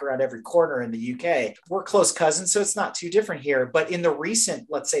track around every corner in the UK. We're close cousins, so it's not too different here. But in the recent,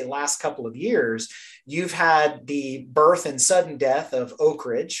 let's say, last couple of years, you've had the birth and sudden death of Oak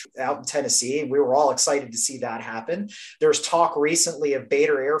Ridge out in Tennessee, and we were all excited to see that happen. There's talk recently of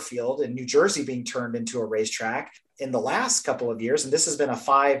Bader Airfield in New Jersey being turned into a racetrack. In the last couple of years, and this has been a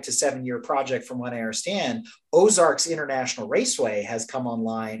 5 to 7 year project from what I understand, Ozarks International Raceway has come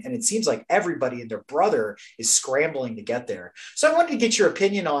online, and it seems like everybody and their brother is scrambling to get there. So I wanted to get your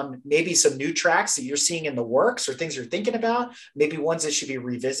opinion on maybe some new tracks that you're seeing in the works or things you're thinking about, maybe ones that should be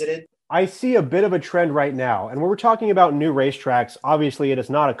revisited. I see a bit of a trend right now. And when we're talking about new racetracks, obviously it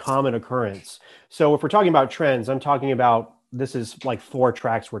is not a common occurrence. So if we're talking about trends, I'm talking about this is like 4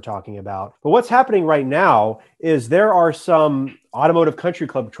 tracks we're talking about. But what's happening right now is there are some automotive country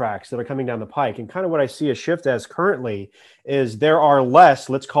club tracks that are coming down the pike. And kind of what I see a shift as currently is there are less,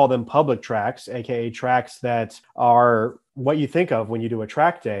 let's call them public tracks, AKA tracks that are what you think of when you do a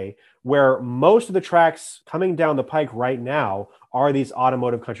track day, where most of the tracks coming down the pike right now are these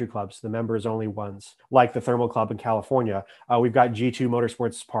automotive country clubs, the members only ones, like the Thermal Club in California. We've got G2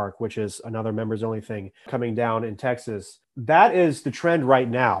 Motorsports Park, which is another members only thing coming down in Texas. That is the trend right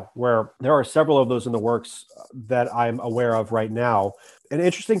now, where there are several of those in the works that I'm aware of right now. An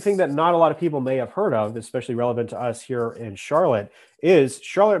interesting thing that not a lot of people may have heard of, especially relevant to us here in Charlotte, is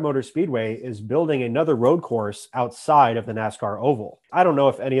Charlotte Motor Speedway is building another road course outside of the NASCAR Oval. I don't know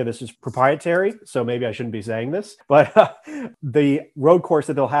if any of this is proprietary, so maybe I shouldn't be saying this, but the road course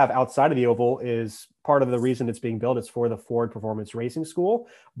that they'll have outside of the Oval is part of the reason it's being built. It's for the Ford Performance Racing School,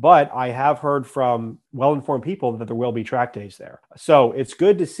 but I have heard from well-informed people that there will be track days there. So it's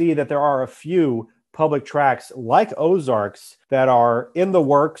good to see that there are a few public tracks like Ozarks that are in the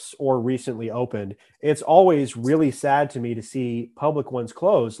works or recently opened. It's always really sad to me to see public ones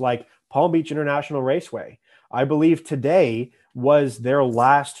close, like Palm Beach International Raceway. I believe today was their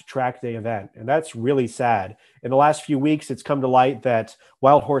last track day event, and that's really sad. In the last few weeks, it's come to light that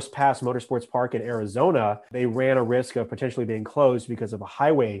Wild Horse Pass Motorsports Park in Arizona, they ran a risk of potentially being closed because of a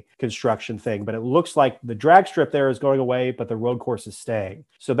highway construction thing. But it looks like the drag strip there is going away, but the road course is staying.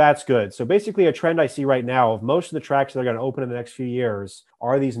 So that's good. So basically a trend I see right now of most of the tracks that are going to open in the next few years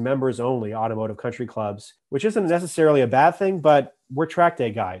are these members only automotive country clubs. which isn't necessarily a bad thing, but we're track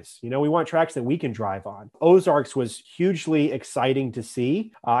day guys. We want tracks that we can drive on. Ozarks was hugely exciting to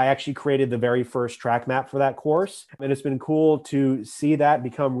see. I actually created the very first track map for that course, and it's been cool to see that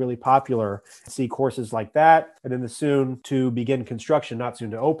become really popular, see courses like that, and then the soon to begin construction, not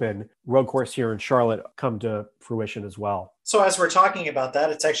soon to open, road course here in Charlotte come to fruition as well. So as we're talking about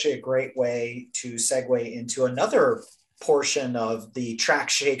that, it's actually a great way to segue into another portion of the Track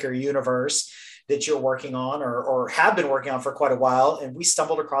Shaker universe that you're working on or have been working on for quite a while. And we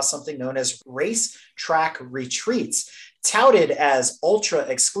stumbled across something known as Race Track Retreats, touted as ultra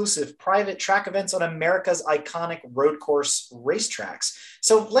exclusive private track events on America's iconic road course racetracks.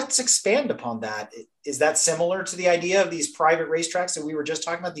 So let's expand upon that. Is that similar to the idea of these private racetracks that we were just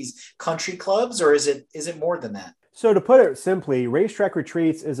talking about, these country clubs, or is it more than that? So to put it simply, Racetrack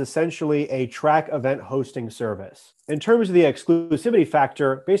Retreats is essentially a track event hosting service. In terms of the exclusivity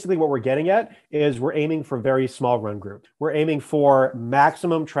factor, basically what we're getting at is we're aiming for very small run groups. We're aiming for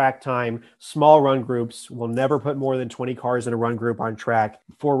maximum track time, small run groups. We'll never put more than 20 cars in a run group on track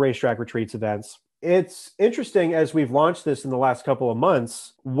for Racetrack Retreats events. It's interesting as we've launched this in the last couple of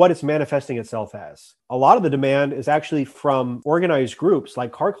months, what it's manifesting itself as. A lot of the demand is actually from organized groups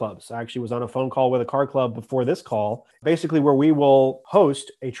like car clubs. I actually was on a phone call with a car club before this call, basically where we will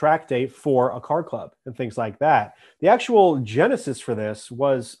host a track day for a car club and things like that. The actual genesis for this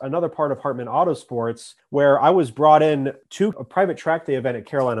was another part of Hartman Autosports, where I was brought in to a private track day event at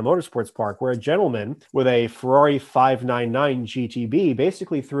Carolina Motorsports Park, where a gentleman with a Ferrari 599 GTB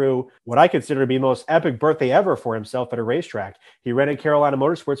basically threw what I consider to be the most epic birthday ever for himself at a racetrack. He rented Carolina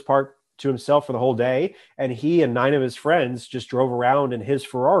Motorsports Park to himself for the whole day, and he and 9 of his friends just drove around in his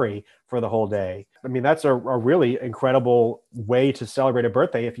Ferrari for the whole day. I mean, that's a really incredible way to celebrate a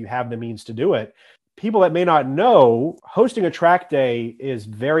birthday if you have the means to do it. People that may not know, hosting a track day is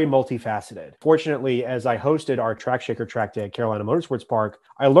very multifaceted. Fortunately, as I hosted our Track Shaker track day at Carolina Motorsports Park,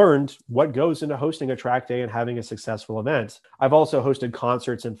 I learned what goes into hosting a track day and having a successful event. I've also hosted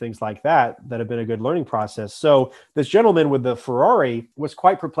concerts and things like that have been a good learning process. So this gentleman with the Ferrari was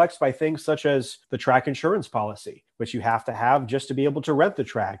quite perplexed by things such as the track insurance policy, which you have to have just to be able to rent the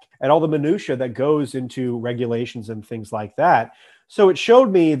track, and all the minutia that goes into regulations and things like that. So it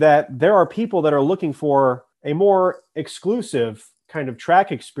showed me that there are people that are looking for a more exclusive kind of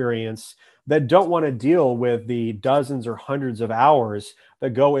track experience that don't want to deal with the dozens or hundreds of hours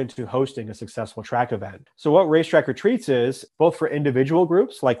that go into hosting a successful track event. So what Racetrack Retreats is, both for individual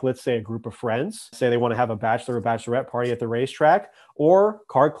groups, like let's say a group of friends, say they want to have a bachelor or bachelorette party at the racetrack, or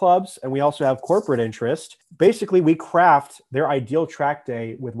car clubs, and we also have corporate interest. Basically, we craft their ideal track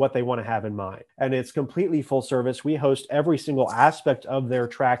day with what they want to have in mind. And it's completely full service. We host every single aspect of their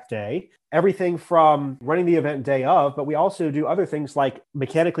track day, everything from running the event day of, but we also do other things like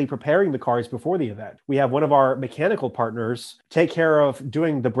mechanically preparing the cars before the event. We have one of our mechanical partners take care of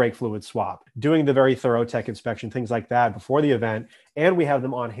doing the brake fluid swap, doing the very thorough tech inspection, things like that before the event. And we have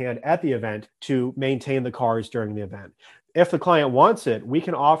them on hand at the event to maintain the cars during the event. If the client wants it, we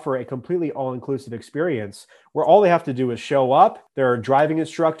can offer a completely all-inclusive experience where all they have to do is show up. Their driving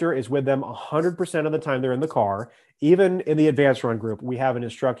instructor is with them 100% of the time they're in the car. Even in the advanced run group, we have an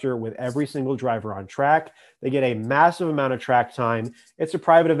instructor with every single driver on track. They get a massive amount of track time. It's a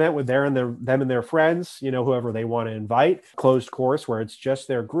private event with them and their friends, whoever they want to invite. Closed course where it's just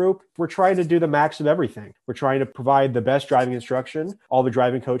their group. We're trying to do the max of everything. We're trying to provide the best driving instruction. All the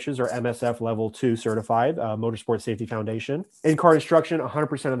driving coaches are MSF Level 2 certified, Motorsport Safety Foundation. In-car instruction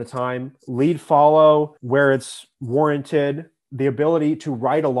 100% of the time. Lead follow where it's warranted. The ability to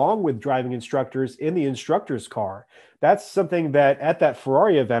ride along with driving instructors in the instructor's car. That's something that at that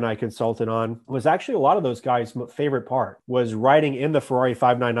Ferrari event I consulted on was actually a lot of those guys' favorite part, was riding in the Ferrari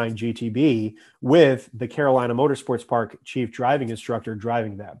 599 GTB with the Carolina Motorsports Park chief driving instructor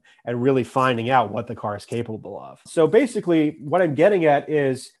driving them and really finding out what the car is capable of. So basically what I'm getting at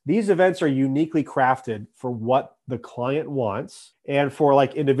is these events are uniquely crafted for what the client wants. And for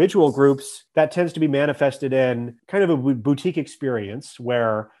like individual groups, that tends to be manifested in kind of a boutique experience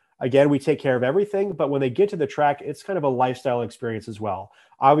where, again, we take care of everything, but when they get to the track, it's kind of a lifestyle experience as well.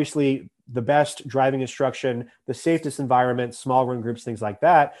 Obviously, the best driving instruction, the safest environment, small run groups, things like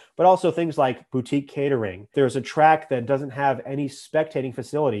that, but also things like boutique catering. There's a track that doesn't have any spectating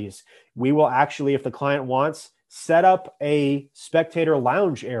facilities. We will actually, if the client wants, set up a spectator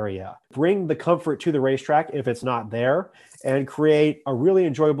lounge area, bring the comfort to the racetrack if it's not there, and create a really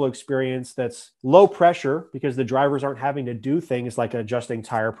enjoyable experience that's low pressure because the drivers aren't having to do things like adjusting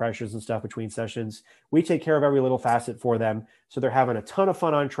tire pressures and stuff between sessions. We take care of every little facet for them. So they're having a ton of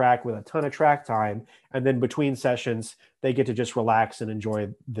fun on track with a ton of track time. And then between sessions, they get to just relax and enjoy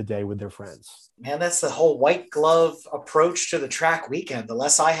the day with their friends. Man, that's the whole white glove approach to the track weekend. The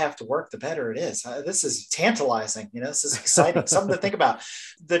less I have to work, the better it is. This is tantalizing. This is exciting. Something to think about.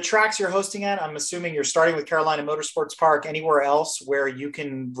 The tracks you're hosting at, I'm assuming you're starting with Carolina Motorsports Park. Anywhere else where you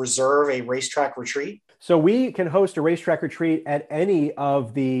can reserve a racetrack retreat? So we can host a racetrack retreat at any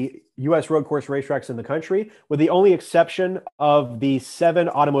of the U.S. road course racetracks in the country, with the only exception of the 7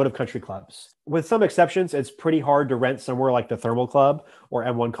 automotive country clubs. With some exceptions, it's pretty hard to rent somewhere like the Thermal Club or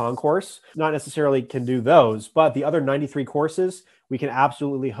M1 Concourse. Not necessarily can do those, but the other 93 courses, we can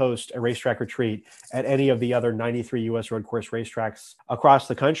absolutely host a racetrack retreat at any of the other 93 U.S. road course racetracks across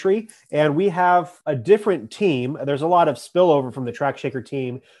the country. And we have a different team. There's a lot of spillover from the Track Shaker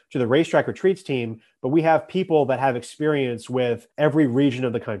team to the racetrack retreats team, but we have people that have experience with every region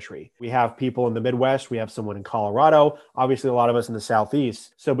of the country. We have people in the Midwest. We have someone in Colorado, obviously a lot of us in the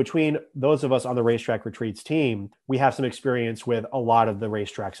Southeast. So between those of us on the racetrack retreats team, we have some experience with a lot of the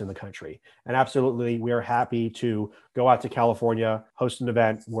racetracks in the country. And absolutely, we are happy to go out to California, host an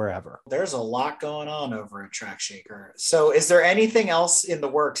event wherever. There's a lot going on over at Track Shaker. So is there anything else in the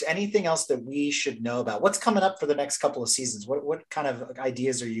works, anything else that we should know about? What's coming up for the next couple of seasons? What kind of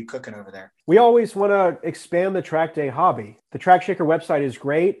ideas are you cooking over there? We always want to expand the track day hobby. The Track Shaker website is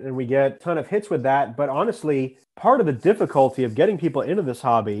great and we get a ton of hits with that. But honestly, part of the difficulty of getting people into this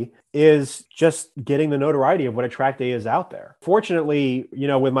hobby is just getting the notoriety of what a track day is out there. Fortunately,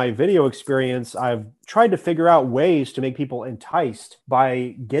 with my video experience, I've tried to figure out ways to make people enticed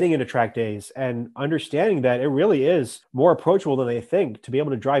by getting into track days and understanding that it really is more approachable than they think to be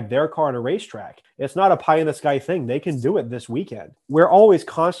able to drive their car on a racetrack. It's not a pie in the sky thing. They can do it this weekend. We're always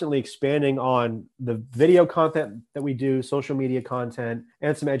constantly expanding on the video content that we do, social media content,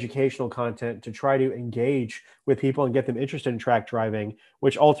 and some educational content to try to engage with people and get them interested in track driving,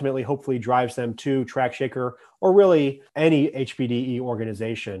 which ultimately hopefully drives them to Track Shaker or really any HPDE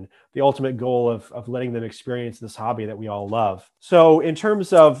organization, the ultimate goal of letting them experience this hobby that we all love. So in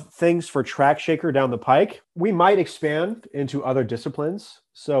terms of things for Track Shaker down the pike, we might expand into other disciplines.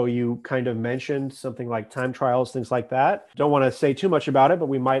 So you kind of mentioned something like time trials, things like that. Don't want to say too much about it, but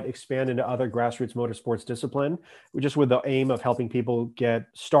we might expand into other grassroots motorsports discipline, just with the aim of helping people get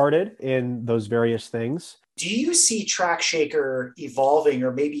started in those various things. Do you see Track Shaker evolving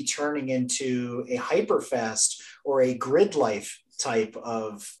or maybe turning into a Hyperfest or a Grid Life type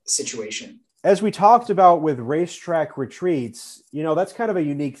of situation? As we talked about with racetrack retreats, that's kind of a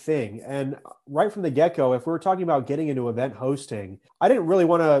unique thing. And right from the get-go, if we were talking about getting into event hosting, I didn't really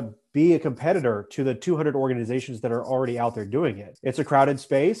want to be a competitor to the 200 organizations that are already out there doing it. It's a crowded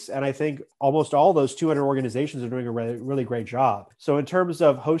space, and I think almost all those 200 organizations are doing a really great job. So in terms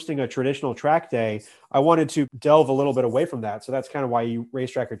of hosting a traditional track day, I wanted to delve a little bit away from that. So that's kind of why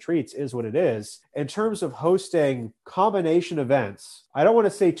Racetrack Retreats is what it is. In terms of hosting combination events, I don't want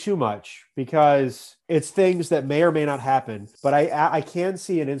to say too much because it's things that may or may not happen, but I can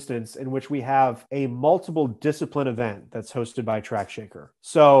see an instance in which we have a multiple discipline event that's hosted by Track Shaker.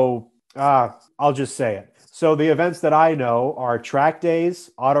 So I'll just say it. So the events that I know are track days,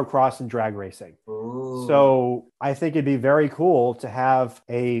 autocross, and drag racing. Ooh. So I think it'd be very cool to have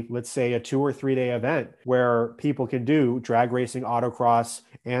let's say a 2 or 3 day event where people can do drag racing, autocross,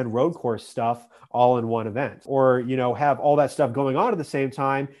 and road course stuff all in one event, or, have all that stuff going on at the same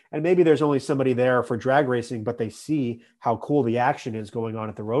time. And maybe there's only somebody there for drag racing, but they see how cool the action is going on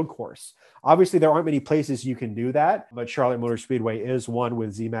at the road course. Obviously, there aren't many places you can do that, but Charlotte Motor Speedway is one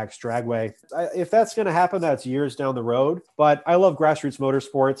with ZMAX Dragway. If that's going to happen, that's years down the road. But I love grassroots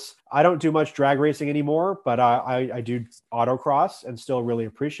motorsports. I don't do much drag racing anymore, but I do autocross and still really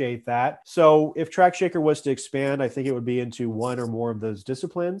appreciate that. So if Track Shaker was to expand, I think it would be into one or more of those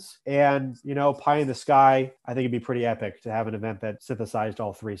disciplines. And, pie in the sky, I think it'd be pretty epic to have an event that synthesized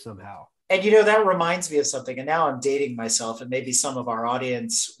all three somehow. And, that reminds me of something. And now I'm dating myself, and maybe some of our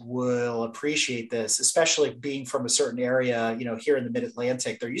audience will appreciate this, especially being from a certain area, here in the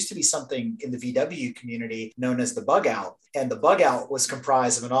Mid-Atlantic. There used to be something in the VW community known as the Bug Out. And the Bug Out was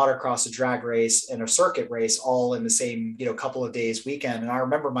comprised of an autocross, a drag race, and a circuit race all in the same, couple of days weekend. And I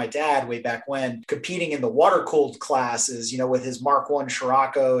remember my dad way back when competing in the water-cooled classes, with his Mark I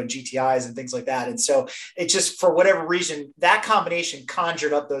Scirocco and GTIs and things like that. And so it just, for whatever reason, that combination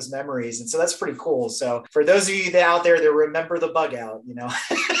conjured up those memories. And so that's pretty cool. So for those of you that out there that remember the Bug Out,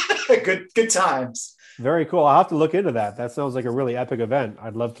 good times. Very cool. I'll have to look into that. That sounds like a really epic event.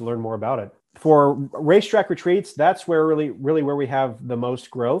 I'd love to learn more about it. For racetrack retreats, that's where really where we have the most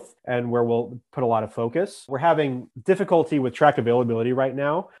growth and where we'll put a lot of focus. We're having difficulty with track availability right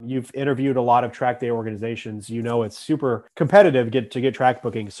now. You've interviewed a lot of track day organizations. You know it's super competitive to get track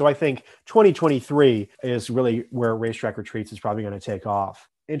bookings. So I think 2023 is really where racetrack retreats is probably going to take off.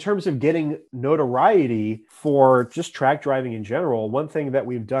 In terms of getting notoriety for just track driving in general, one thing that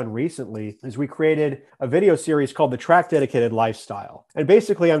we've done recently is we created a video series called The Track Dedicated Lifestyle. And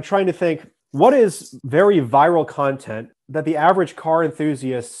basically, I'm trying to think, what is very viral content that the average car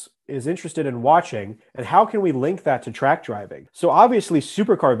enthusiast is interested in watching, and how can we link that to track driving? So obviously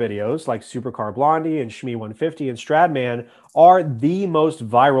supercar videos like Supercar Blondie and Shmee 150 and Stradman are the most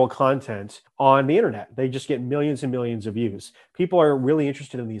viral content on the internet. They just get millions and millions of views. People are really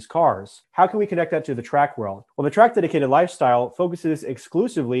interested in these cars. How can we connect that to the track world? Well, the Track Dedicated Lifestyle focuses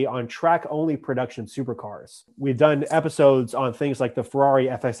exclusively on track-only production supercars. We've done episodes on things like the Ferrari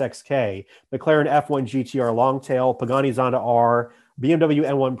FSXK, McLaren F1 GTR Longtail, Pagani Zonda R, BMW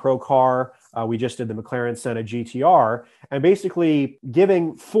N1 Pro car. We just did the McLaren Senna GTR, and basically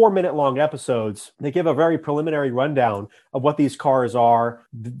giving 4-minute long episodes. They give a very preliminary rundown of what these cars are,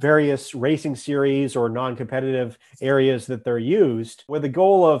 various racing series or non-competitive areas that they're used, with the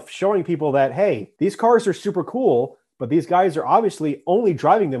goal of showing people that, hey, these cars are super cool, but these guys are obviously only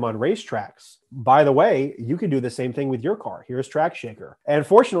driving them on racetracks. By the way, you can do the same thing with your car. Here's Track Shaker. And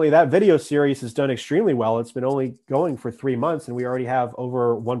fortunately, that video series has done extremely well. It's been only going for 3 months, and we already have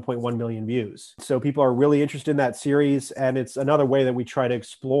over 1.1 million views. So people are really interested in that series, and it's another way that we try to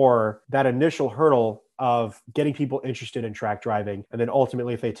explore that initial hurdle of getting people interested in track driving. And then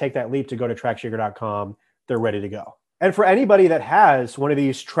ultimately, if they take that leap to go to trackshaker.com, they're ready to go. And for anybody that has one of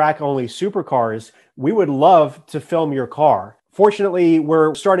these track-only supercars, we would love to film your car. Fortunately,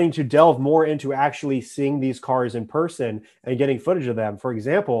 we're starting to delve more into actually seeing these cars in person and getting footage of them. For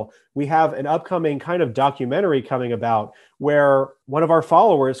example, we have an upcoming kind of documentary coming about where one of our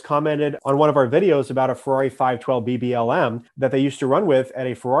followers commented on one of our videos about a Ferrari 512 BBLM that they used to run with at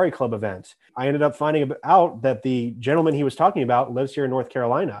a Ferrari Club event. I ended up finding out that the gentleman he was talking about lives here in North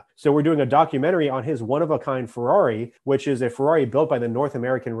Carolina. So we're doing a documentary on his one-of-a-kind Ferrari, which is a Ferrari built by the North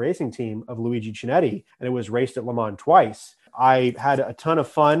American racing team of Luigi Chinetti, and it was raced at Le Mans twice. I had a ton of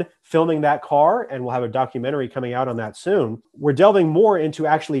fun filming that car, and we'll have a documentary coming out on that soon. We're delving more into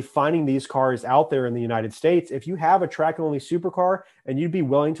actually finding these cars out there in the United States. If you have a track-only supercar and you'd be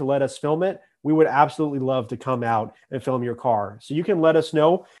willing to let us film it, we would absolutely love to come out and film your car. So you can let us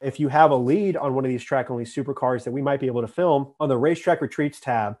know if you have a lead on one of these track-only supercars that we might be able to film on the Racetrack Retreats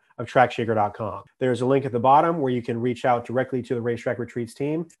tab of trackshaker.com. There's a link at the bottom where you can reach out directly to the Racetrack Retreats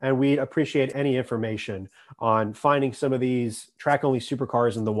team, and we'd appreciate any information on finding some of these track-only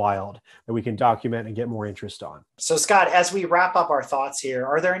supercars in the wild that we can document and get more interest on. So Scott, as we wrap up our thoughts here,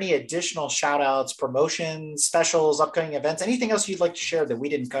 are there any additional shout outs, promotions, specials, upcoming events, anything else you'd like to share that we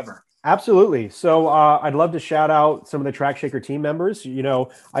didn't cover? Absolutely. So I'd love to shout out some of the Track Shaker team members. You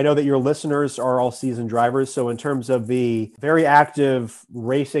know, I know that your listeners are all seasoned drivers. So in terms of the very active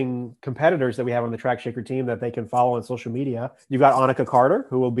racing competitors that we have on the Track Shaker team that they can follow on social media, you've got Annika Carter,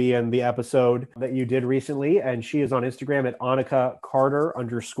 who will be in the episode that you did recently. And she is on Instagram at Annika Carter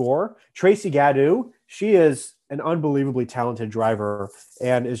 _. Tracy Gaddu, she is an unbelievably talented driver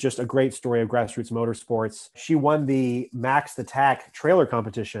and is just a great story of grassroots motorsports. She won the Max the Tack trailer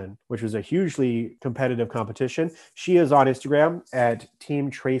competition, which was a hugely competitive competition. She is on Instagram at Team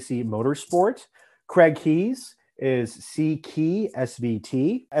Tracy Motorsport. Craig Keys is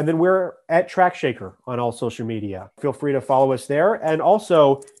CKeySVT. And then we're at Track Shaker on all social media. Feel free to follow us there. And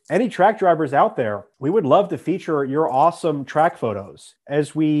also, any track drivers out there, we would love to feature your awesome track photos.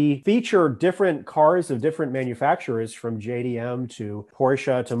 As we feature different cars of different manufacturers, from JDM to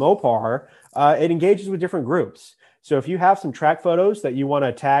Porsche to Mopar, it engages with different groups. So if you have some track photos that you want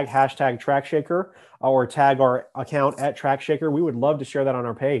to tag #TrackShaker or tag our account at TrackShaker, we would love to share that on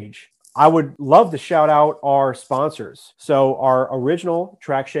our page. I would love to shout out our sponsors. So our original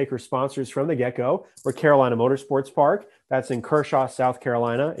Track Shaker sponsors from the get-go were Carolina Motorsports Park. That's in Kershaw, South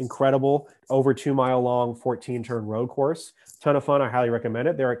Carolina. Incredible, over 2 mile long, 14-turn road course. Ton of fun. I highly recommend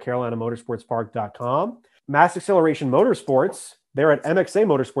it. They're at carolinamotorsportspark.com. Mass Acceleration Motorsports, they're at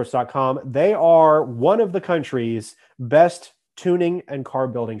mxamotorsports.com. They are one of the country's best tuning and car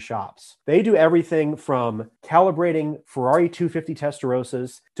building shops. They do everything from calibrating Ferrari 250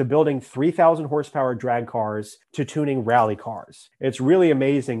 Testarossas to building 3,000 horsepower drag cars to tuning rally cars. It's really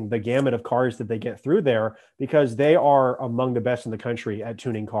amazing the gamut of cars that they get through there, because they are among the best in the country at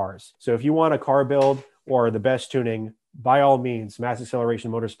tuning cars. So if you want a car build or the best tuning, by all means, Mass Acceleration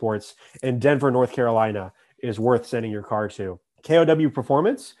Motorsports in Denver, North Carolina is worth sending your car to. KOW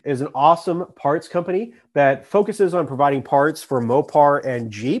Performance is an awesome parts company that focuses on providing parts for Mopar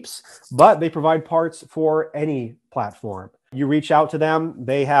and Jeeps, but they provide parts for any platform. You reach out to them.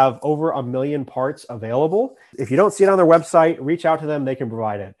 They have over 1 million parts available. If you don't see it on their website, reach out to them. They can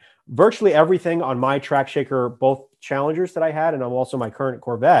provide it. Virtually everything on my Track Shaker, both Challengers that I had and also my current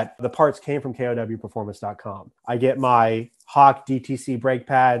Corvette, the parts came from KOWperformance.com. I get my Hawk DTC brake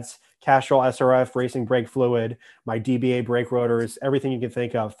pads, Castrol SRF racing brake fluid, my DBA brake rotors, everything you can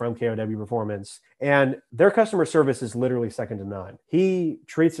think of from KOW Performance. And their customer service is literally second to none. He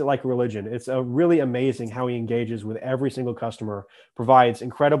treats it like a religion. It's really amazing how he engages with every single customer, provides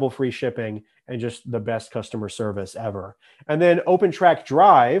incredible free shipping, and just the best customer service ever. And then OpenTrack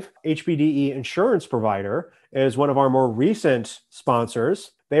Drive, HPDE insurance provider, is one of our more recent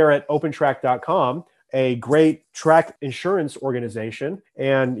sponsors. They are at opentrack.com. A great track insurance organization.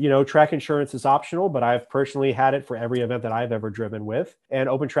 And, track insurance is optional, but I've personally had it for every event that I've ever driven with. And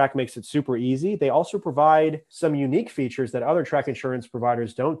OpenTrack makes it super easy. They also provide some unique features that other track insurance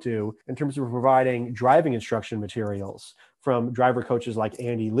providers don't do in terms of providing driving instruction materials from driver coaches like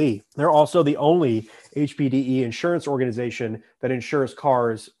Andy Lee. They're also the only HPDE insurance organization that insures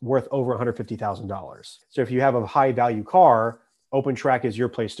cars worth over $150,000. So if you have a high value car, OpenTrack is your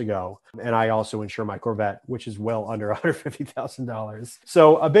place to go. And I also insure my Corvette, which is well under $150,000.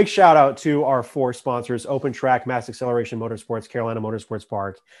 So a big shout out to our 4 sponsors, OpenTrack, Mass Acceleration Motorsports, Carolina Motorsports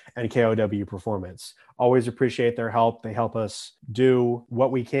Park, and KOW Performance. Always appreciate their help. They help us do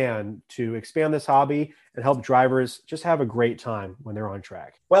what we can to expand this hobby and help drivers just have a great time when they're on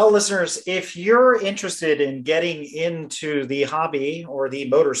track. Well, listeners, if you're interested in getting into the hobby or the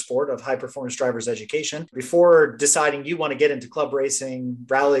motorsport of high performance drivers education, before deciding you want to get into club racing,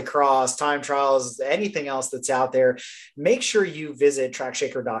 rallycross, time trials, anything else that's out there, make sure you visit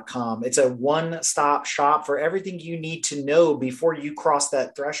trackshaker.com. It's a one-stop shop for everything you need to know before you cross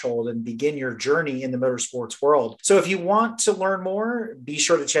that threshold and begin your journey in the motorsports world. So if you want to learn more, be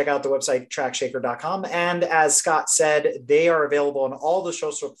sure to check out the website trackshaker.com. And as Scott said, they are available on all the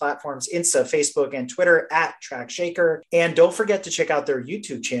social platforms, Insta, Facebook, and Twitter at TrackShaker. And don't forget to check out their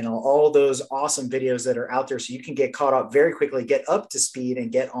YouTube channel, all those awesome videos that are out there so you can get caught up very quickly, get up to speed,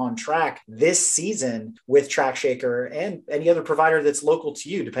 and get on track this season with TrackShaker and any other provider that's local to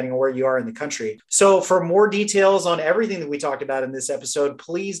you, depending on where you are in the country. So for more details on everything that we talked about in this episode,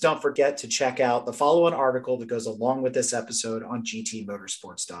 please don't forget to check out the following article that goes along with this episode on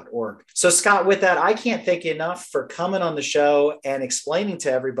gtmotorsports.org. So Scott, with that, I can't thank you enough for coming on the show and explaining to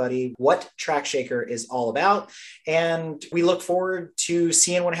everybody what TrackShaker is all about. And we look forward to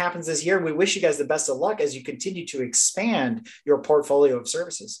seeing what happens this year. We wish you guys the best of luck as you continue to expand your portfolio of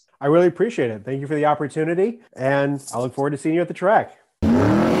services. I really appreciate it. Thank you for the opportunity. And I look forward to seeing you at the track.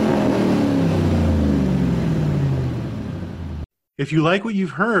 If you like what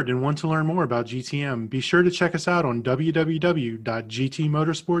you've heard and want to learn more about GTM, be sure to check us out on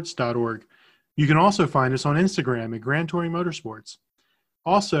www.gtmotorsports.org. You can also find us on Instagram at Grand Touring Motorsports.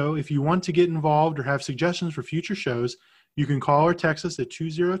 Also, if you want to get involved or have suggestions for future shows, you can call or text us at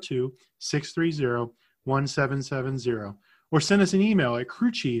 202-630-1770 or send us an email at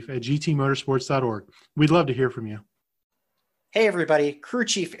crewchief@gtmotorsports.org. We'd love to hear from you. Hey everybody, Crew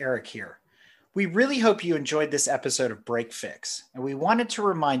Chief Eric here. We really hope you enjoyed this episode of Break Fix, and we wanted to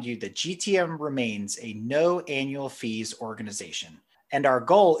remind you that GTM remains a no annual fees organization, and our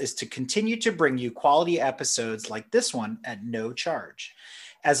goal is to continue to bring you quality episodes like this one at no charge.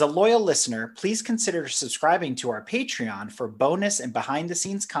 As a loyal listener, please consider subscribing to our Patreon for bonus and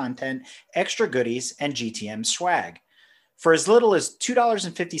behind-the-scenes content, extra goodies, and GTM swag. For as little as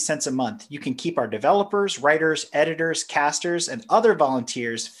 $2.50 a month, you can keep our developers, writers, editors, casters, and other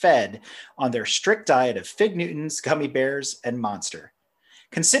volunteers fed on their strict diet of Fig Newtons, gummy bears, and Monster.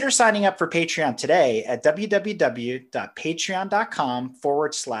 Consider signing up for Patreon today at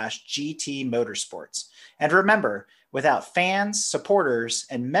www.patreon.com/GT Motorsports. And remember, without fans, supporters,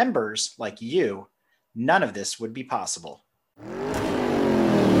 and members like you, none of this would be possible.